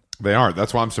bussing. They aren't.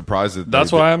 That's why I'm surprised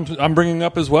That's why I'm bringing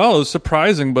up as well. It's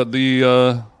surprising, but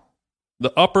the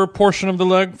upper portion of the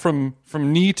leg from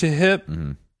knee to hip,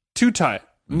 too tight.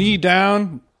 Knee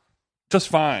down, just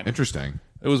fine. Interesting.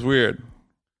 It was weird.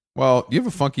 Well, you have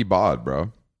a funky bod,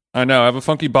 bro. I know. I have a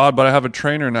funky bod, but I have a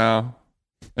trainer now.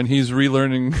 And he's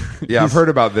relearning. Yeah, I've heard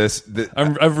about this.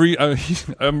 I'm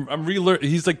relearning.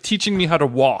 He's like teaching me how to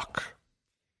walk.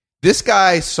 This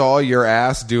guy saw your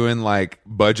ass doing like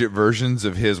budget versions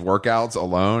of his workouts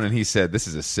alone, and he said, "This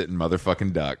is a sitting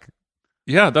motherfucking duck."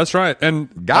 Yeah, that's right.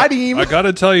 And got him. I got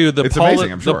to tell you, it's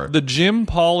amazing. I'm sure the gym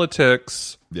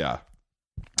politics. Yeah,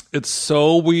 it's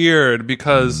so weird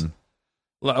because.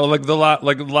 Like the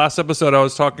last episode I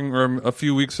was talking, or a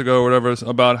few weeks ago or whatever,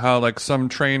 about how like some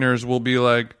trainers will be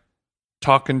like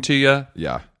talking to you,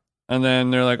 and then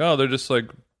they're like, oh, they're just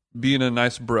like being a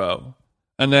nice bro,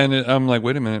 and then I'm like,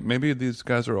 wait a minute, maybe these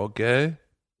guys are all gay,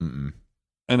 and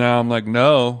now I'm like,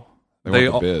 no, they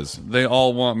want the biz. They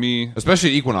all want me,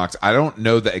 especially Equinox. I don't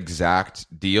know the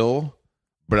exact deal,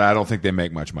 but I don't think they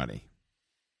make much money.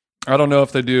 I don't know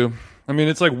if they do. I mean,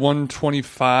 it's like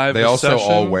 $125. They also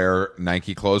all wear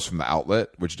Nike clothes from the outlet,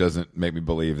 which doesn't make me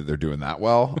believe that they're doing that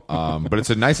well. But it's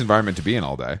a nice environment to be in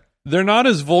all day. They're not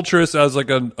as vulturous as like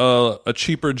a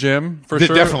cheaper gym for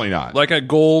sure. Definitely not. Like at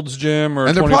Gold's Gym or.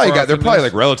 And they're probably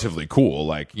like relatively cool.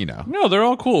 Like No, they're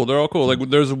all cool. They're all cool.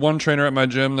 Like there's one trainer at my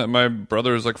gym that my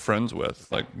brother is like friends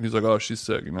with. Like he's like, oh, she's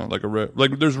sick.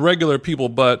 Like there's regular people,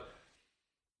 but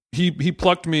he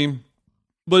plucked me.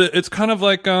 But it's kind of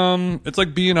like it's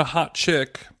like being a hot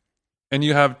chick, and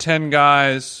you have 10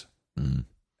 guys,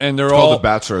 and they're It's all called The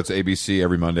Bachelor. It's ABC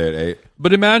every Monday at 8.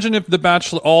 But imagine if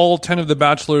all 10 of the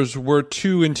bachelors were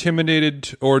too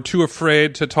intimidated or too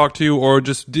afraid to talk to you, or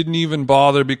just didn't even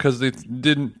bother because they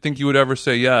didn't think you would ever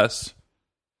say yes.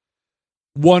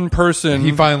 One person,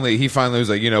 He finally was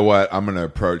like, you know what? I'm going to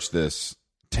approach this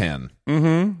 10.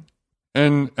 Mm-hmm.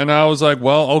 And I was like,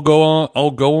 well,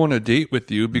 I'll go on a date with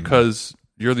you because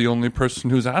you're the only person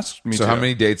who's asked me. So how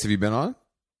many dates have you been on?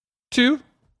 2,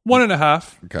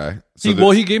 1.5. Okay.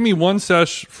 He gave me one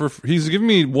sesh he's giving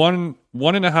me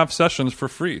 1.5 sessions for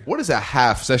free. What is a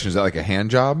half session? Is that like a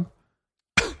hand job?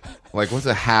 Like, what's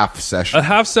a half session? A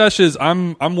half sesh is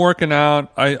I'm working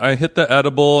out. I hit the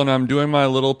edible and I'm doing my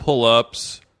little pull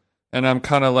ups and I'm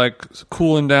kind of like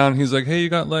cooling down. He's like, hey, you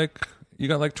got like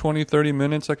 20, 30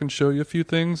 minutes. I can show you a few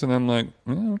things. And I'm like,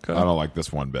 yeah, okay. I don't like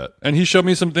this one bit. And he showed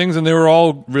me some things and they were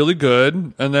all really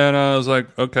good. And then I was like,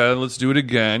 okay, let's do it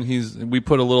again. We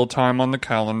put a little time on the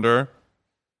calendar,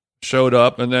 showed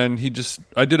up, and then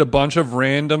I did a bunch of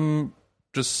random,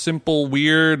 just simple,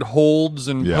 weird holds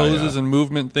and poses and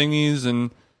movement thingies.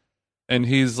 And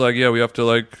he's like, yeah, we have to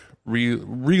like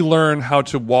relearn how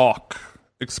to walk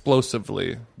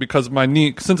explosively because my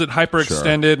knee, since it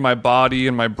hyperextended, my body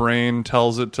and my brain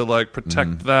tells it to like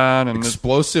protect that. And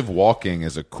explosive walking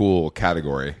is a cool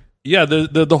category. Yeah,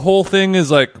 the whole thing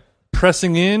is like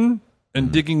pressing in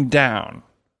and digging down.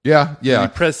 Yeah.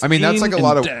 Press I mean, that's like a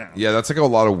lot of down. that's like a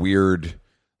lot of weird,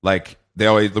 like they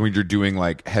always when you're doing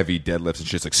like heavy deadlifts and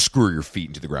shit, it's like screw your feet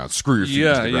into the ground, screw your feet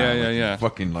into the ground, yeah.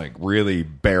 fucking like really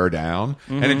bear down,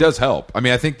 and it does help. I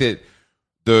mean, I think that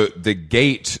the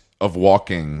gait of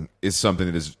walking is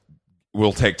something that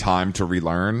will take time to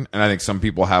relearn, and I think some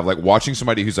people have like watching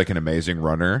somebody who's like an amazing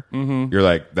runner. You're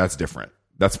like, that's different.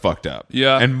 That's fucked up.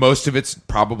 Yeah. And most of it's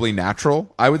probably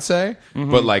natural, I would say.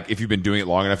 But like if you've been doing it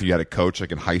long enough, you had a coach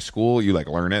like in high school, you like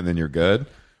learn it and then you're good.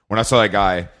 When I saw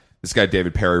this guy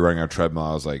David Perry running on a treadmill,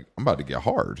 I was like, I'm about to get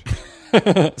hard.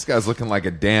 This guy's looking like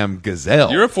a damn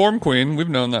gazelle. You're a form queen. We've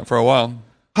known that for a while.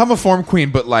 I'm a form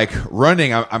queen, but like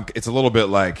running, it's a little bit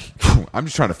like I'm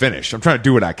just trying to finish. I'm trying to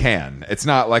do what I can. It's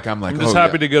not like I'm like I'm just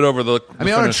happy to get over the I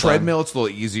mean, on a finish line. treadmill, it's a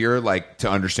little easier, like to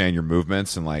understand your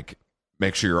movements and like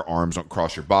make sure your arms don't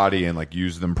cross your body and like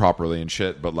use them properly and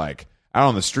shit. But like out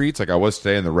on the streets, like I was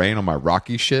today in the rain on my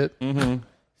Rocky shit,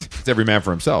 it's every man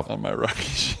for himself. On my Rocky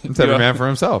shit. It's every man for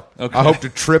himself. Okay. I hope to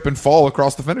trip and fall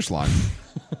across the finish line.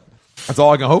 That's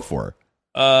all I can hope for.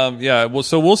 Yeah. Well,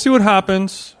 so we'll see what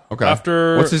happens. Okay.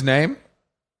 After what's his name?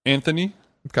 Anthony.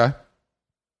 Okay.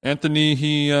 Anthony.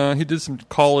 He did some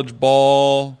college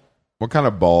ball. What kind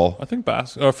of ball? I think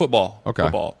football. Okay.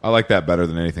 Football. I like that better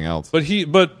than anything else.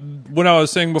 But when I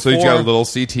was saying before, So he's got a little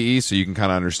CTE, so you can kind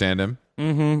of understand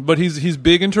him. But he's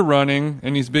big into running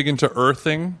and he's big into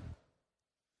earthing.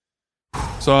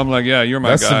 So I'm like, yeah, you're my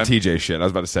That's guy. some TJ shit. I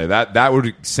was about to say that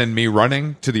would send me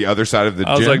running to the other side of the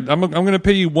gym. I was like, I'm going to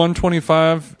pay you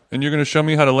 $125 and you're going to show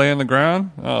me how to lay on the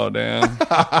ground? Oh, damn.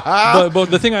 but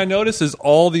the thing I noticed is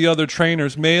all the other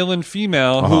trainers, male and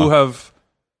female, who have,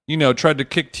 tried to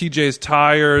kick TJ's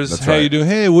tires. That's How right. you doing?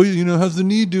 Hey, how's the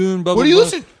knee doing? Blah, What blah, do you blah.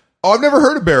 listen? Oh, I've never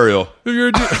heard of Burial. You're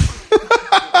a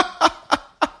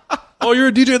you're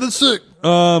a DJ that's sick.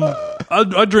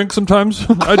 I drink sometimes.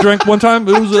 I drank one time.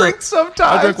 It was Drink sometimes.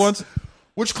 I drank once.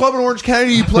 Which club in Orange County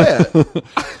do you play at?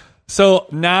 So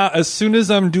now, as soon as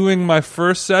I'm doing my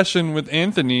first session with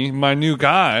Anthony, my new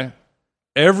guy,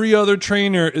 every other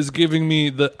trainer is giving me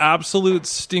the absolute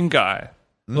stink eye.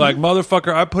 Like,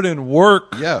 motherfucker, I put in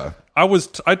work. Yeah.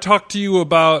 I talked to you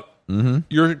about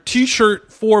your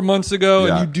T-shirt 4 months ago,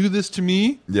 Yeah. and you do this to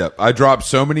me. Yep. I dropped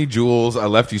so many jewels. I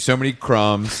left you so many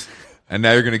crumbs, and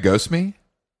now you're going to ghost me?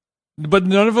 But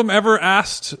none of them ever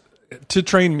asked to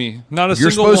train me. Not a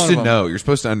You're single one supposed of to them. know. You're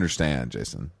supposed to understand,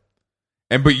 Jason.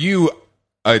 But you,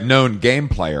 a known game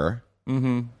player,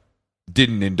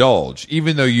 didn't indulge.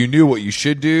 Even though you knew what you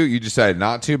should do, you decided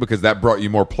not to because that brought you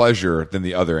more pleasure than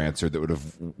the other answer that would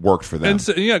have worked for them. And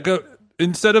so,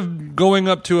 instead of going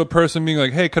up to a person being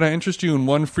like, hey, can I interest you in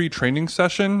one free training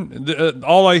session?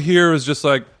 All I hear is just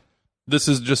like, this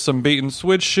is just some bait and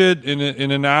switch shit.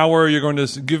 In an hour, you're going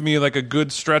to give me like a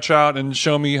good stretch out and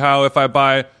show me how if I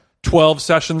buy 12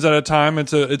 sessions at a time,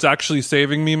 it's actually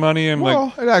saving me money. I'm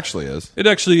like, it actually is. it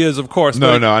actually is, of course. No,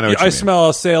 but I know what you I mean. smell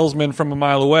a salesman from a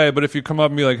mile away. But if you come up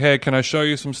and be like, hey, can I show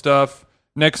you some stuff?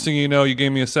 Next thing you know, you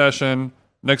gave me a session.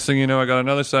 Next thing you know, I got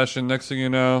another session. Next thing you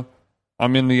know,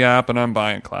 I'm in the app and I'm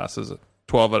buying classes at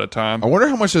 12 at a time. I wonder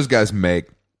how much those guys make.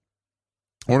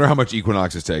 I wonder how much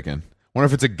Equinox is taking. I wonder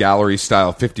if it's a gallery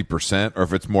style 50% or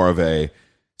if it's more of a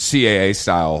CAA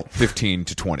style 15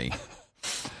 to 20.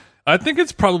 I think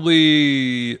it's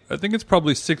probably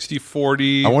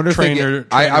 60-40. I wonder trainer, if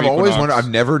I've always Equinox. wondered. I've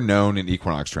never known an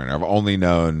Equinox trainer. I've only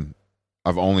known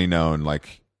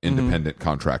like independent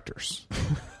contractors.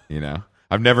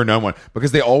 I've never known one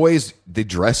because they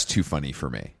dress too funny for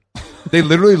me. They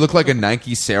literally look like a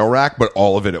Nike sale rack, but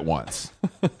all of it at once.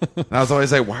 And I was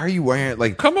always like, "Why are you wearing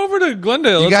like?" Come over to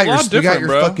Glendale. You got Different, your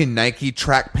bro. fucking Nike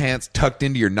track pants tucked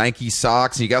into your Nike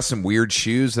socks, and you got some weird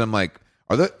shoes. And I'm like,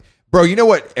 bro? You know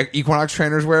what Equinox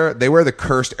trainers wear? They wear the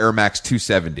cursed Air Max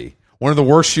 270, one of the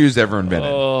worst shoes ever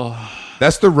invented.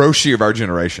 That's the Roshi of our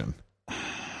generation.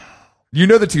 You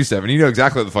know the 270. You know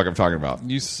exactly what the fuck I'm talking about.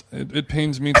 It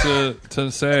pains me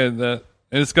to say that.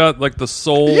 And it's got like the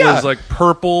sole Yeah. is like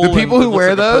purple. The people and who it looks wear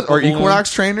like a those purple are balloon.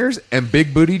 Equinox trainers and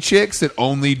big booty chicks that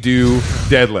only do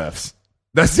deadlifts.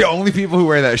 That's the only people who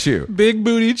wear that shoe. Big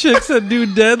booty chicks that do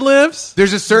deadlifts.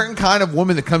 There's a certain kind of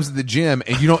woman that comes to the gym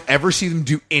and you don't ever see them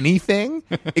do anything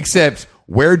except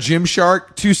wear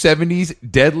Gymshark 270s,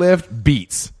 deadlift,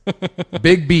 beats.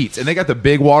 Big beats. And they got the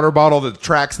big water bottle that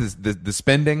tracks the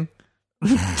spending.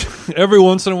 Every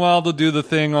once in a while, they'll do the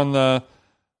thing on the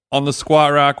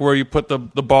squat rack where you put the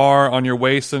bar on your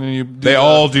waist and then you They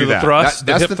all do the that. thrust,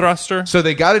 That's the hip thruster. So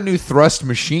they got a new thrust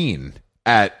machine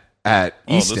at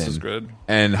Easton. This is good.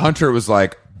 And Hunter was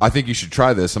like, I think you should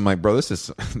try this. I'm like, bro, this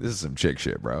is some chick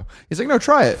shit, bro. He's like, no,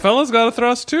 try it. Fellas got a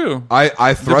thrust too. I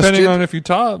thrusted. Depending on if you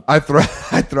top. I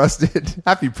thrusted.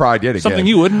 Happy Pride yet again. Something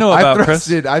you wouldn't know about,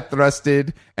 Chris. I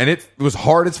thrusted, and it was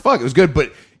hard as fuck. It was good,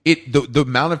 but the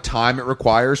amount of time it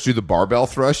requires to do the barbell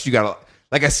thrust, you gotta.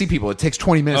 Like I see people, it takes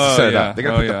 20 minutes to set it up. They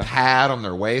got to put the pad on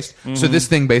their waist. Mm-hmm. So this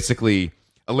thing basically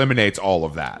eliminates all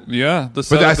of that. Yeah,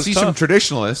 but I see some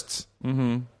traditionalists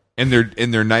in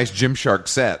their nice Gymshark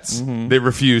sets. Mm-hmm. They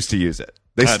refuse to use it.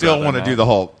 They still want to do the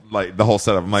whole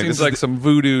setup. I'm like, seems like some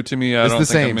voodoo to me. I don't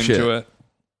think I'm into it.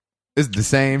 It's the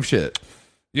same shit.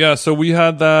 Yeah, so we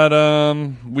had that.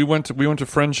 We went to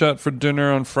Frenchat for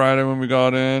dinner on Friday when we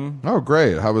got in. Oh,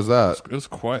 great! How was that?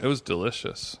 It was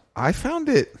delicious. I found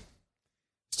it.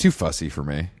 It's too fussy for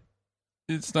me.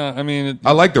 It's not. I mean,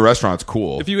 I like the restaurant. It's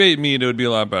cool. If you ate meat, it would be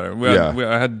a lot better.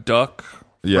 I had duck,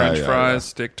 French fries,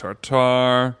 steak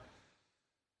tartare.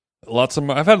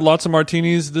 I've had lots of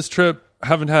martinis this trip.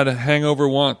 Haven't had a hangover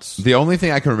once. The only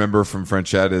thing I can remember from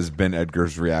Frenchat is Ben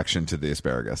Edgar's reaction to the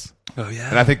asparagus. Oh yeah,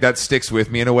 and I think that sticks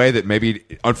with me in a way that maybe,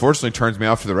 unfortunately, turns me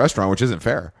off to the restaurant, which isn't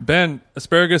fair. Ben,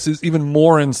 asparagus is even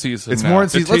more in season. It's more in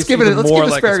season. Let's give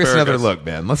asparagus another look,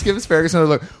 Ben. Let's give asparagus another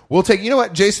look. We'll take. You know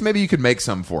what, Jason? Maybe you could make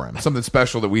some for him, something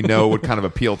special that we know would kind of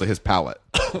appeal to his palate.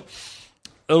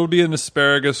 It'll be an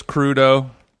asparagus crudo.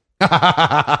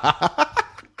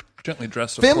 Gently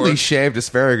dressed, of thinly course. shaved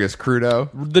asparagus crudo.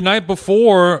 The night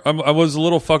before, I was a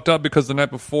little fucked up because the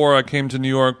night before I came to New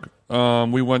York,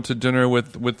 we went to dinner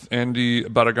with Andy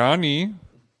Bargani.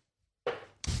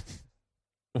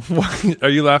 Are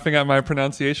you laughing at my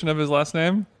pronunciation of his last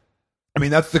name? I mean,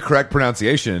 that's the correct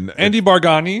pronunciation. Andy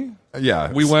Bargani.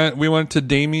 Yeah, we went to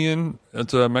Damien.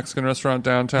 It's a Mexican restaurant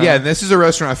downtown. Yeah, and this is a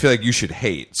restaurant I feel like you should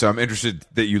hate. So I'm interested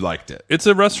that you liked it. It's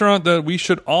a restaurant that we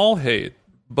should all hate.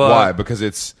 But why? Because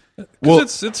it's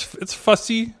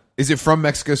fussy. Is it from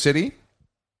Mexico City?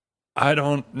 I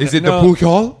don't. Is it the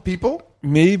Pujol people?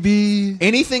 Maybe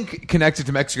anything connected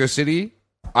to Mexico City.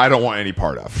 I don't want any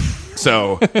part of.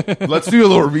 So let's do a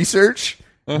little research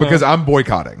because I'm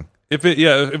boycotting. If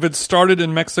it started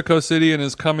in Mexico City and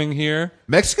is coming here,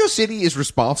 Mexico City is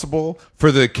responsible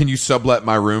for the "can you sublet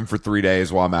my room for 3 days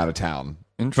while I'm out of town"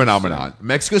 phenomenon.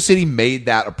 Mexico City made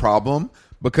that a problem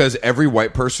because every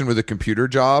white person with a computer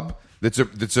job that's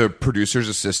a producer's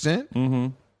assistant. Mm-hmm.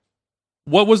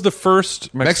 What was the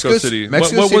first Mexico City? What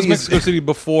was Mexico City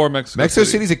before Mexico City? Mexico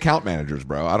City's account managers,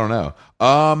 bro. I don't know.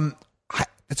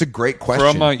 That's a great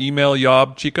question. From my email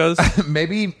job, chicas.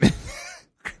 Maybe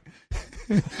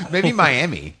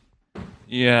Miami.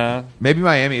 Yeah. Maybe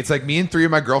Miami. It's like me and 3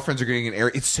 of my girlfriends are getting an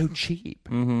area. It's so cheap.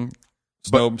 Mm-hmm.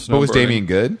 But was Damien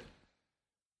good?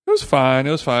 It was fine.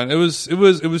 It was a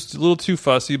little too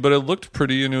fussy, but it looked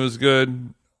pretty and it was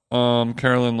good.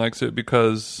 Carolyn likes it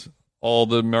because all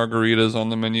the margaritas on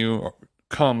the menu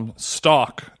come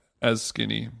stock as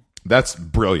skinny. That's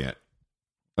brilliant.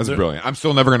 That's brilliant. I'm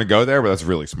still never going to go there, but that's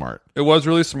really smart. It was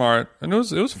really smart, and it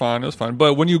was fine. It was fine.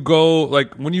 But when you go,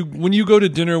 like when you go to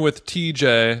dinner with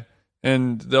TJ,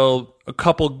 and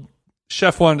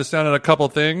chef wanted to sound out a couple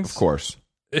things. Of course,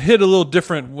 it hit a little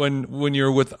different when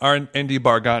you're with Andy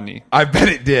Bargani. I bet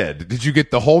it did. Did you get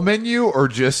the whole menu or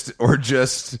just?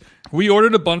 We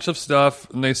ordered a bunch of stuff,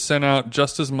 and they sent out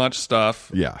just as much stuff.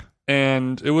 Yeah,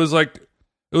 and it was like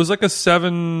a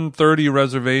 7:30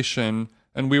 reservation.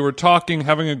 And we were talking,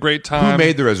 having a great time. Who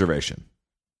made the reservation?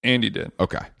 Andy did.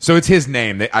 Okay, so it's his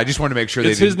name. I just want to make sure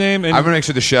it's his name. And I want to make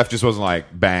sure the chef just wasn't like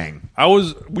bang.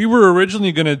 We were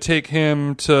originally going to take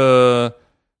him to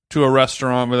a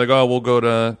restaurant. We're like, oh, we'll go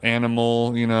to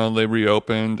Animal. You know, they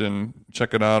reopened and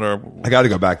check it out. Or I got to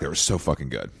go back there. It was so fucking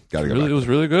good. Got to go. It was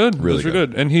really good. Really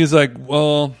good. And he's like,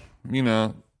 well, you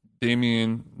know,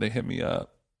 Damien, they hit me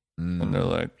up and they're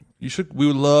like, we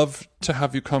would love to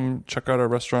have you come check out our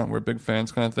restaurant. We're big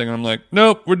fans, kind of thing. And I'm like,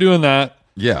 nope, we're doing that.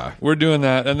 Yeah, we're doing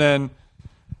that. And then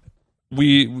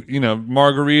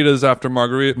margaritas after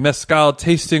margarita, mezcal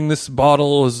tasting this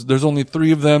bottle there's only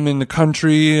 3 of them in the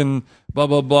country and blah,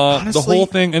 blah, blah. Honestly, the whole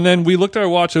thing. And then we looked at our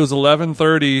watch. It was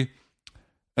 11:30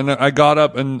 and I got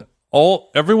up and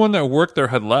everyone that worked there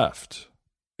had left.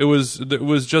 It was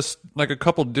just like a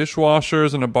couple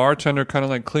dishwashers and a bartender kind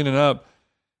of like cleaning up.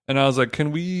 And I was like,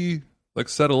 can we like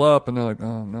settle up? And they're like,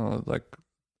 oh no, like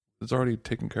it's already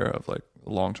taken care of like a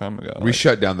long time ago. We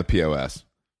shut down the POS.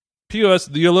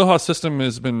 The Aloha system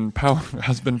has been powered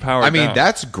I mean, down.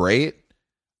 that's great.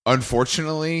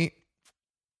 Unfortunately,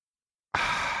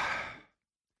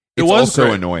 it's also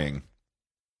great. Annoying.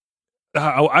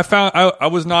 I found I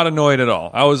was not annoyed at all.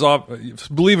 I was off.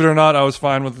 Believe it or not, I was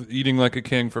fine with eating like a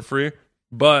king for free.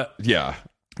 But yeah,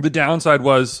 the downside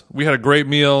was we had a great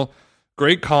meal,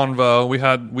 great convo. We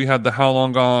had the How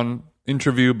Long Gone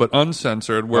interview, but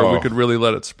uncensored, where we could really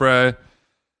let it spray.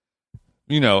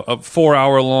 You know, a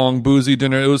 4-hour-long boozy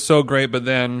dinner. It was so great, but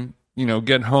then, you know,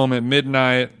 get home at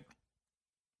midnight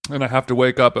and I have to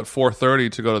wake up at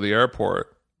 4:30 to go to the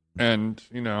airport. And,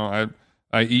 you know,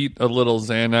 I eat a little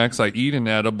Xanax, I eat an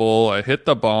edible, I hit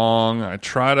the bong, I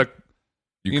try to...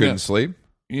 You couldn't sleep?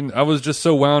 I was just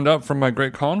so wound up from my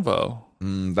great convo.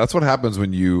 That's what happens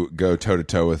when you go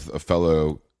toe-to-toe with a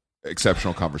fellow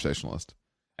exceptional conversationalist.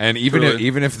 And even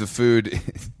if the food...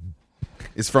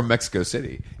 It's from Mexico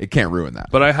City. It can't ruin that.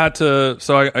 But I had to.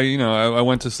 So I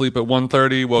went to sleep at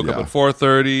 1:30, woke up at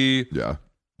 4:30. Yeah,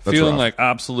 feeling like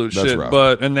absolute shit.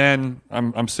 Rough. And then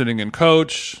I'm sitting in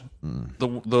coach.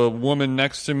 The woman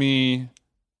next to me.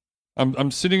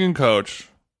 I'm sitting in coach.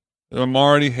 I'm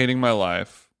already hating my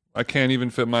life. I can't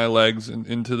even fit my legs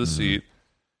into the seat.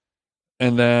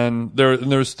 And then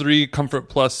there's 3 Comfort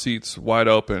Plus seats wide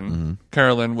open.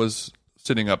 Carolyn was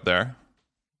sitting up there.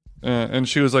 And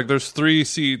she was like, there's 3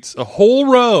 seats, a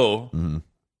whole row,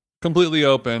 completely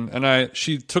open. And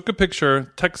she took a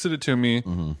picture, texted it to me.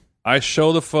 I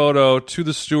show the photo to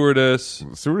the stewardess.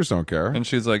 The stewardess don't care. And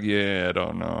she's like, yeah, I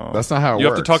don't know. That's not how it You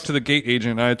works. have to talk to the gate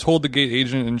agent. And I told the gate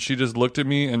agent, and she just looked at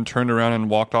me and turned around and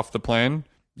walked off the plane.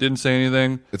 Didn't say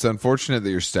anything. It's unfortunate that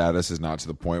your status is not to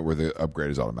the point where the upgrade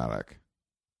is automatic.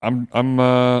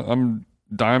 I'm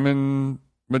diamond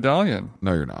medallion.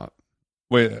 No, you're not.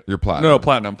 Wait, you're platinum. No,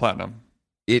 platinum.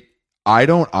 I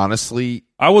don't honestly.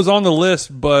 I was on the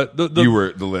list, but you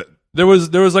were the list. There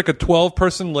was like a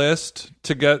 12-person list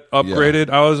to get upgraded.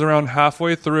 Yeah. I was around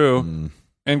halfway through,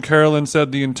 and Carolyn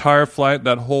said the entire flight,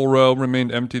 that whole row,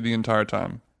 remained empty the entire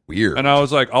time. Weird. And I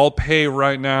was like, I'll pay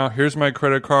right now. Here's my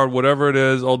credit card. Whatever it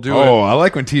is, I'll do it. Oh, I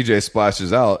like when TJ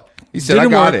splashes out. He said, I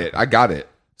got it.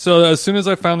 So as soon as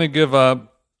I finally give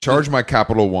up, charge my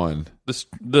Capital One.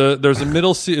 There's a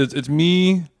middle seat. It's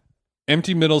me,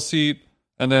 empty middle seat,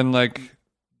 and then like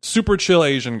super chill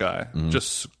Asian guy.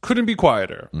 Just couldn't be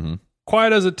quieter.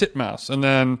 Quiet as a titmouse. And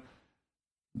then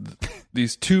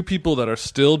these 2 people that are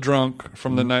still drunk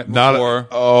from the night before.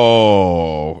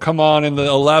 Come on, in the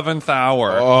 11th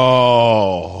hour.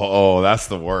 Oh, that's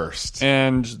the worst.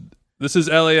 And this is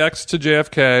LAX to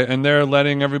JFK, and they're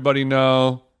letting everybody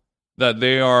know that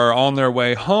they are on their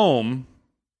way home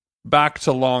back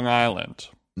to Long Island.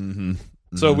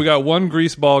 So we got one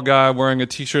greaseball guy wearing a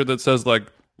t-shirt that says like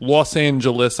Los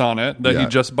Angeles on it that he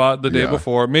just bought the day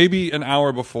before, maybe an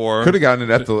hour before. Could have gotten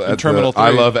it at the Terminal 3. I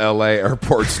Love LA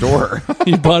airport store.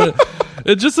 He bought it.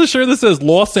 It's just a shirt that says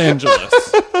Los Angeles.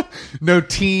 No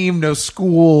team, no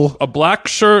school. A black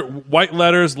shirt, white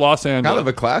letters, Los Angeles. Kind of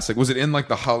a classic. Was it in like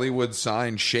the Hollywood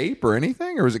sign shape or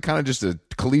anything? Or was it kind of just a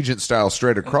collegiate style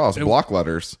straight across, block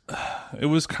letters? It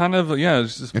was kind of,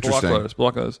 it's just block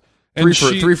letters. And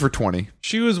 3 for 20.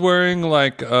 She was wearing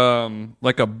like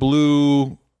a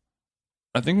blue,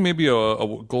 I think maybe a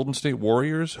Golden State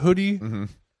Warriors hoodie.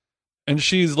 And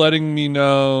she's letting me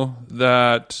know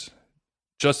that,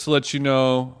 just to let you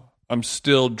know, I'm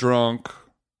still drunk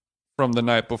from the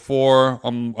night before.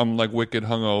 I'm like wicked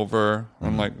hungover.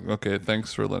 I'm like, okay,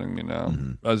 thanks for letting me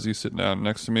know. As you sit down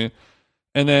next to me.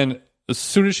 And then as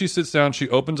soon as she sits down, she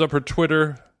opens up her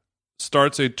Twitter,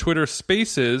 starts a Twitter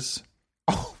Spaces.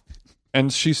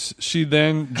 And she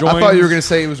then joins. I thought you were going to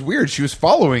say it was weird. She was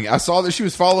following. I saw that she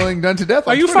was following Done to Death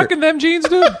on Are you Twitter. fucking them jeans,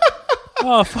 dude?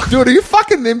 Oh, fuck. Dude, are you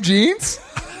fucking them jeans?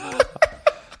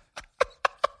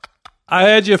 I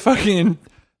had your fucking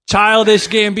Childish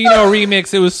Gambino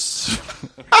remix. It was.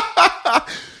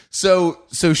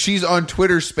 So she's on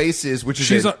Twitter Spaces, which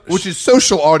is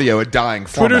social audio, a dying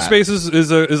format. Twitter Spaces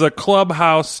is a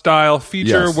Clubhouse style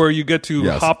feature Yes. where you get to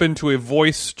Yes. hop into a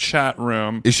voice chat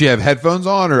room. Does she have headphones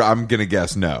on, or I'm gonna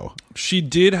guess no? She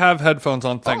did have headphones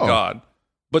on, thank Oh. God,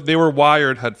 but they were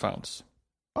wired headphones.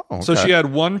 Oh, okay. So she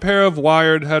had one pair of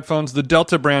wired headphones, the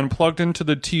Delta brand, plugged into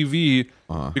the TV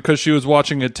because she was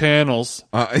watching Eternals,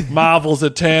 Marvel's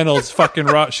Eternals. Fucking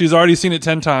rock. She's already seen it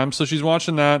 10 times, so she's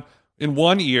watching that in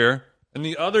one ear. In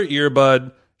the other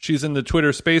earbud, she's in the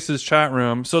Twitter Spaces chat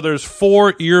room. So there's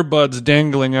 4 earbuds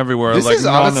dangling everywhere. This like is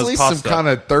Nana's honestly pasta. some kind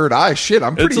of third eye shit.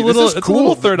 I'm pretty. It's a little- this is it's a cool.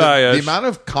 little third eye-ish. The amount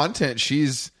of content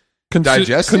she's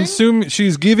digesting.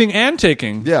 She's giving and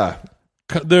taking. Yeah.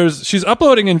 She's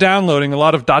uploading and downloading a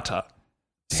lot of data.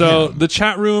 So the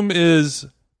chat room is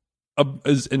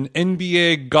an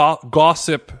NBA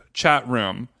gossip chat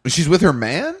room. She's with her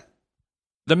man.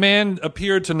 The man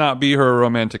appeared to not be her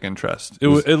romantic interest. It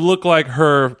looked like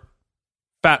her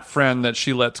fat friend that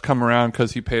she lets come around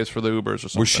because he pays for the Ubers or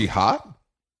something. Was she hot?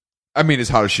 I mean, as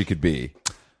hot as she could be.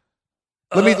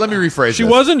 Let me rephrase. She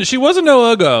this. wasn't. She wasn't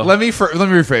no uggo. Let me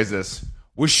rephrase this.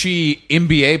 Was she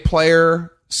NBA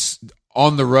player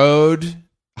on the road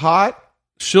hot?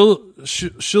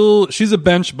 She's a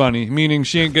bench bunny, meaning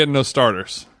she ain't getting no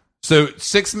starters. So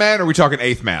 6th man, or are we talking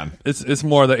 8th man? It's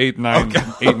more the 8-9. Okay.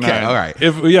 8-9. All right.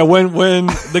 When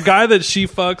the guy that she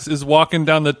fucks is walking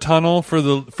down the tunnel for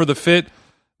the fit,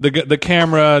 the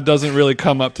camera doesn't really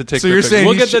come up to take. So the you're picture. saying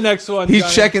We'll get the next one. He's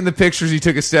Johnny. checking the pictures he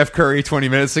took of Steph Curry 20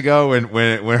 minutes ago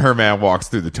when her man walks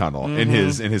through the tunnel in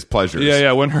his pleasures.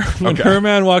 Yeah. When her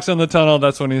man walks down the tunnel,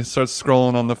 that's when he starts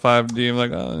scrolling on the 5D. I'm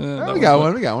like, We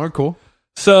got one. Cool.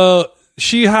 So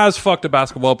she has fucked a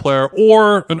basketball player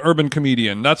or an urban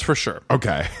comedian. That's for sure.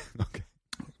 Okay.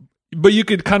 But you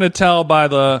could kind of tell by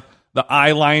the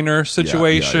eyeliner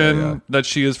situation Yeah. that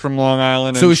she is from Long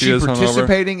Island. So and is she hungover.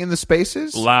 participating in the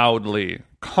spaces? Loudly,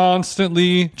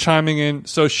 constantly chiming in.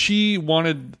 So she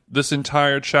wanted this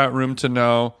entire chat room to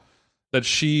know that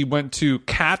she went to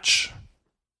Catch,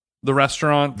 the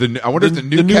restaurant. I wonder if the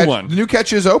new new catch, one. The new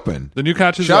catch is open. The new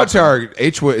Catch is Shout out open. to our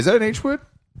H-Wood. Is that an H-Wood?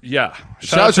 Yeah.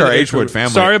 Shout out to our H-Wood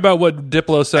family. Sorry about what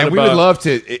Diplo said And we about... would love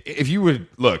to, if you would,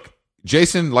 look,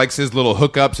 Jason likes his little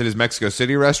hookups at his Mexico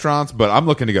City restaurants, but I'm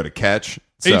looking to go to Catch.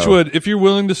 So. H-Wood, if you're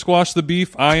willing to squash the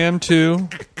beef, I am too.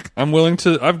 I'm willing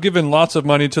to... I've given lots of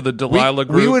money to the Delilah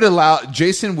group. We would allow,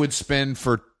 Jason would spend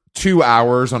for 2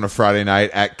 hours on a Friday night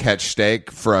at Catch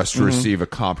Steak for us to receive a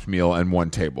comped meal and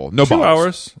one table. No 2 bottles.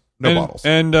 hours. No bottles.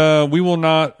 And we will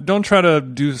not... Don't try to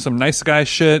do some nice guy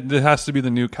shit. It has to be the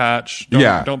new Catch.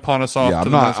 Don't pawn us off. Yeah, to I'm the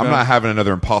not. nice I'm guy. not having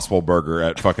another Impossible Burger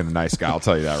at fucking the Nice Guy. I'll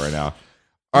tell you that right now.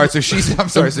 All right, so she's. I'm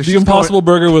sorry. So the she's Impossible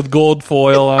Burger with gold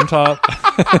foil on top.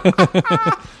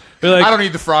 You're like, I don't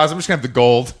need the fries. I'm just gonna have the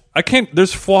gold. I can't.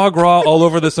 There's foie gras all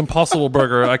over this Impossible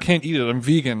Burger. I can't eat it. I'm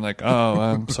vegan. Like, oh,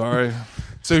 I'm sorry.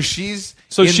 So she's.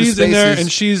 She's in there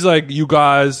and she's like, you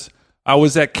guys, I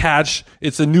was at Catch.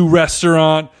 It's a new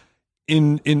restaurant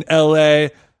in LA.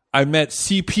 I met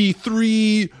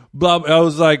CP3. Blah. I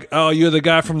was like, oh, you're the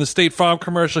guy from the State Farm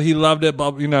commercial. He loved it.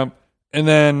 Blah. And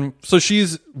then so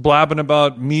she's blabbing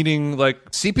about meeting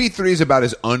like. CP3 is about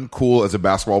as uncool as a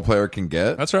basketball player can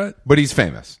get. That's right. But he's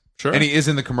famous. Sure. And he is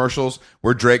in the commercials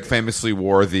where Drake famously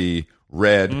wore the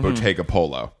red Bottega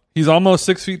polo. He's almost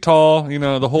 6 feet tall.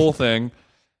 The whole thing.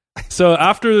 So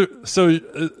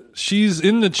she's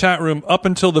in the chat room up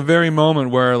until the very moment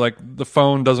where like the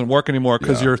phone doesn't work anymore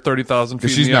because you're 30,000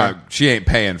 feet. She's in the air. not. She ain't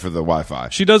paying for the Wi-Fi.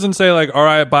 She doesn't say like, "All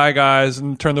right, bye guys,"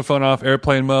 and turn the phone off,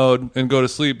 airplane mode, and go to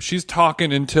sleep. She's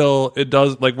talking until it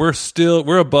does. Like we're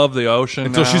above the ocean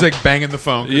Until now. she's like banging the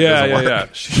phone. 'cause it doesn't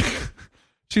work.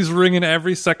 She's ringing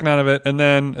every second out of it, and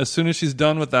then as soon as she's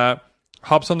done with that,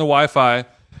 hops on the Wi-Fi,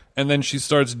 and then she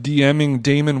starts DMing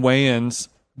Damon Wayans.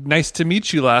 Nice to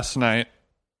meet you last night,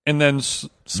 and then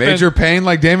Major pain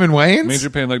like Damon Wayans. Major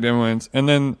pain like Damon Wayans, and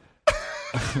then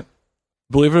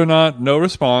believe it or not, no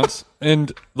response,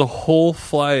 and the whole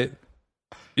flight.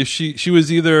 If she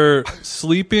was either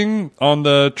sleeping on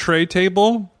the tray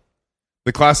table,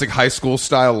 The classic high school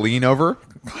style lean over.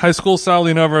 high school style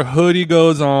lean over, hoodie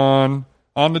goes on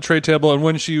the tray table, and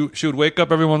when she would wake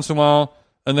up every once in a while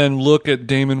and then look at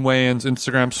Damon Wayans'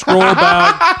 Instagram, scroll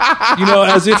back,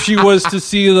 as if she was to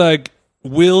see like,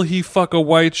 will he fuck a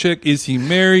white chick? Is he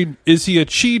married? Is he a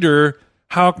cheater?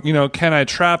 How can I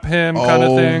trap him? Kind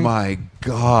of thing. Oh my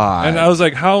God. And I was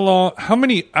like, how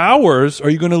many hours are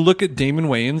you going to look at Damon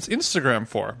Wayans' Instagram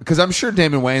for? Because I'm sure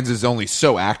Damon Wayans is only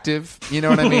so active. You know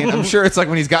what I mean? I'm sure it's like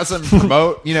when he's got something to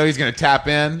promote, he's going to tap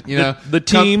in. The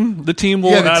team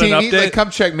will add an update. Like, come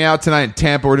check me out tonight in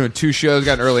Tampa. We're doing 2 shows.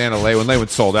 Got an early end of Leywood. Leywood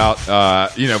sold out.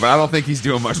 But I don't think he's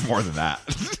doing much more than that.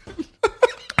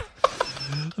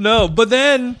 No, but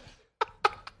then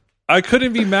I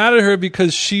couldn't be mad at her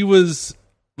because she was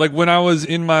like, when I was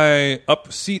in my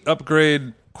seat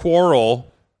upgrade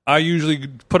quarrel, I usually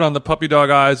put on the puppy dog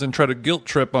eyes and try to guilt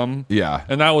trip them. Yeah.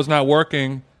 And that was not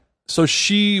working. So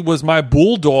she was my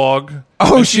bulldog.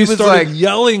 Oh, and she was started like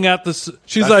yelling at the.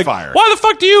 She's That's like, fire. "Why the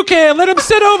fuck do you care? Let him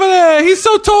sit over there. He's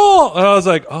so tall." And I was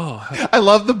like, "Oh, I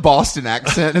love the Boston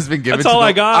accent has been given. that's all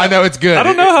I got." I know it's good. I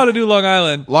don't know how to do Long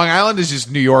Island. Long Island is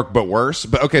just New York, but worse.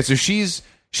 But okay, so she's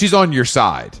on your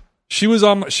side. She was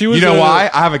on. She was. You know why?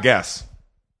 I have a guess.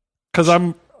 Because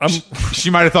I'm. She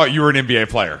might have thought you were an NBA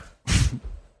player,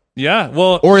 Yeah.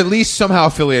 Well. or at least somehow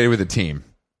affiliated with a team.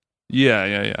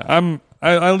 Yeah.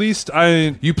 At least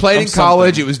I. You played I'm in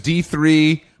college. something. It was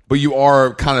D3, but you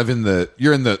are kind of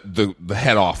you're in the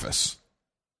head office.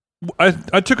 I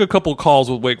took a couple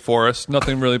calls with Wake Forest.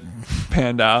 Nothing really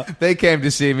panned out. They came to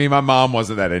see me. My mom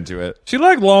wasn't that into it. She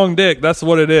liked long dick. That's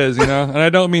what it is, And I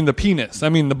don't mean the penis. I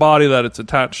mean the body that it's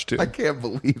attached to. I can't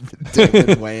believe the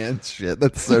Damon Wayans shit.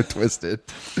 That's so twisted.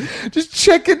 Just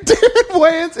checking Damon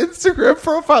Wayans' Instagram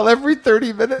profile every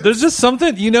 30 minutes. There's just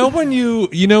something, when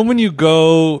you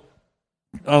go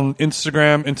on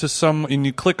Instagram and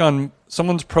you click on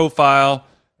someone's profile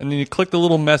and then you click the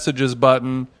little messages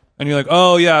button and you're like,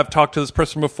 oh yeah, I've talked to this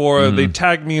person before. They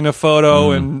tagged me in a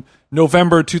photo in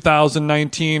November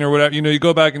 2019 or whatever. You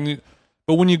go back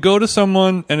but when you go to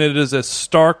someone and it is a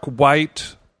stark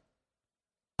white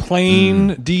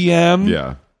plain DM,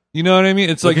 Yeah. you know what I mean?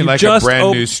 It's Looking like a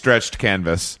brand new stretched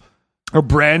canvas. a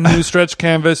brand new stretch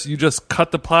canvas. You just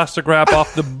cut the plastic wrap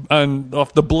off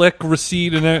the Blick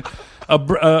receipt and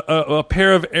a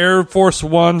pair of Air Force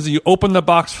Ones. You open the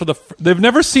box for they've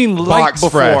never seen light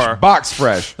before. Box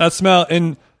fresh. That smell.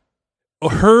 And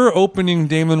her opening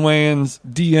Damon Wayans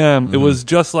DM, it was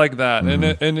just like that, and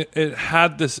it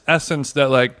had this essence that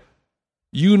like,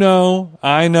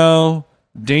 I know,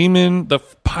 Damon, the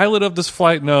pilot of this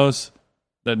flight, knows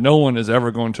that no one is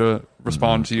ever going to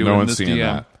respond to you No in one's this seeing DM.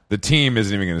 that. The team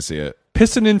isn't even going to see it.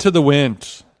 Pissing into the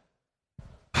wind.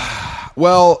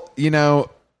 Well,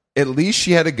 at least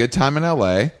she had a good time in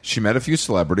LA. She met a few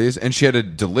celebrities, and she had a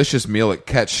delicious meal at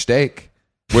Catch Steak,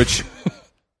 which,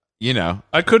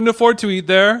 I couldn't afford to eat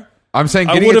there. I'm saying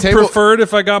I getting would a have table preferred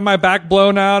if I got my back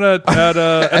blown out at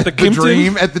the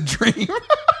Kimpton. At the Dream.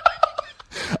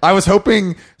 I was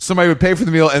hoping somebody would pay for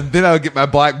the meal, and then I would get my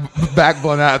back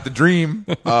blown out at the Dream.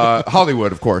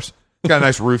 Hollywood, of course. Got a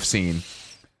nice roof scene.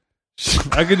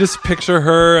 I could just picture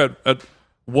her at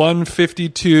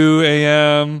 1:52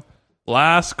 a.m.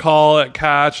 last call at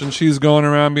Catch, and she's going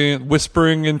around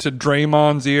whispering into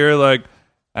Draymond's ear like,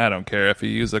 I don't care if you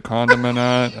use a condom or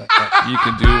not. You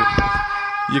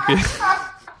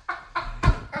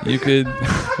could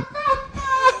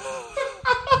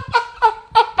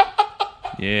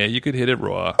yeah, you could hit it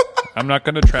raw. I'm not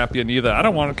going to trap you neither. I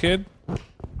don't want a kid. No,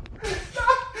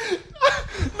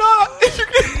 you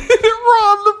can hit it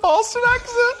raw in the Boston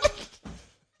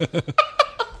accent.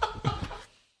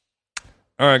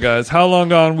 All right, guys. How long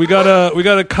gone? We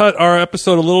gotta cut our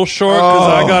episode a little short because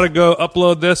I gotta go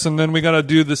upload this, and then we gotta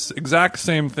do this exact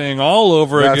same thing all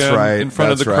over That's again right. in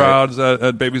front of the That's crowds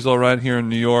at Baby's All Right here in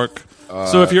New York.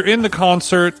 So if you're in the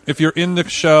concert, if you're in the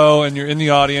show, and you're in the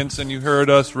audience, and you heard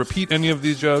us repeat any of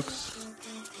these jokes,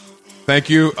 Thank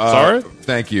you. Sorry?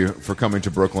 Thank you for coming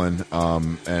to Brooklyn,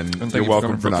 and thank you're you for welcome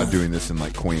coming to for not Brooklyn. doing this in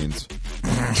like Queens.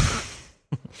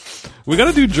 we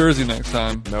gotta do Jersey next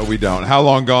time. No, we don't. How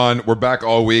Long Gone? We're back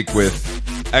all week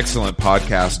with excellent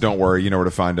podcasts. Don't worry, you know where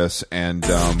to find us, and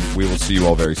we will see you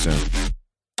all very soon.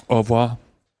 Au revoir.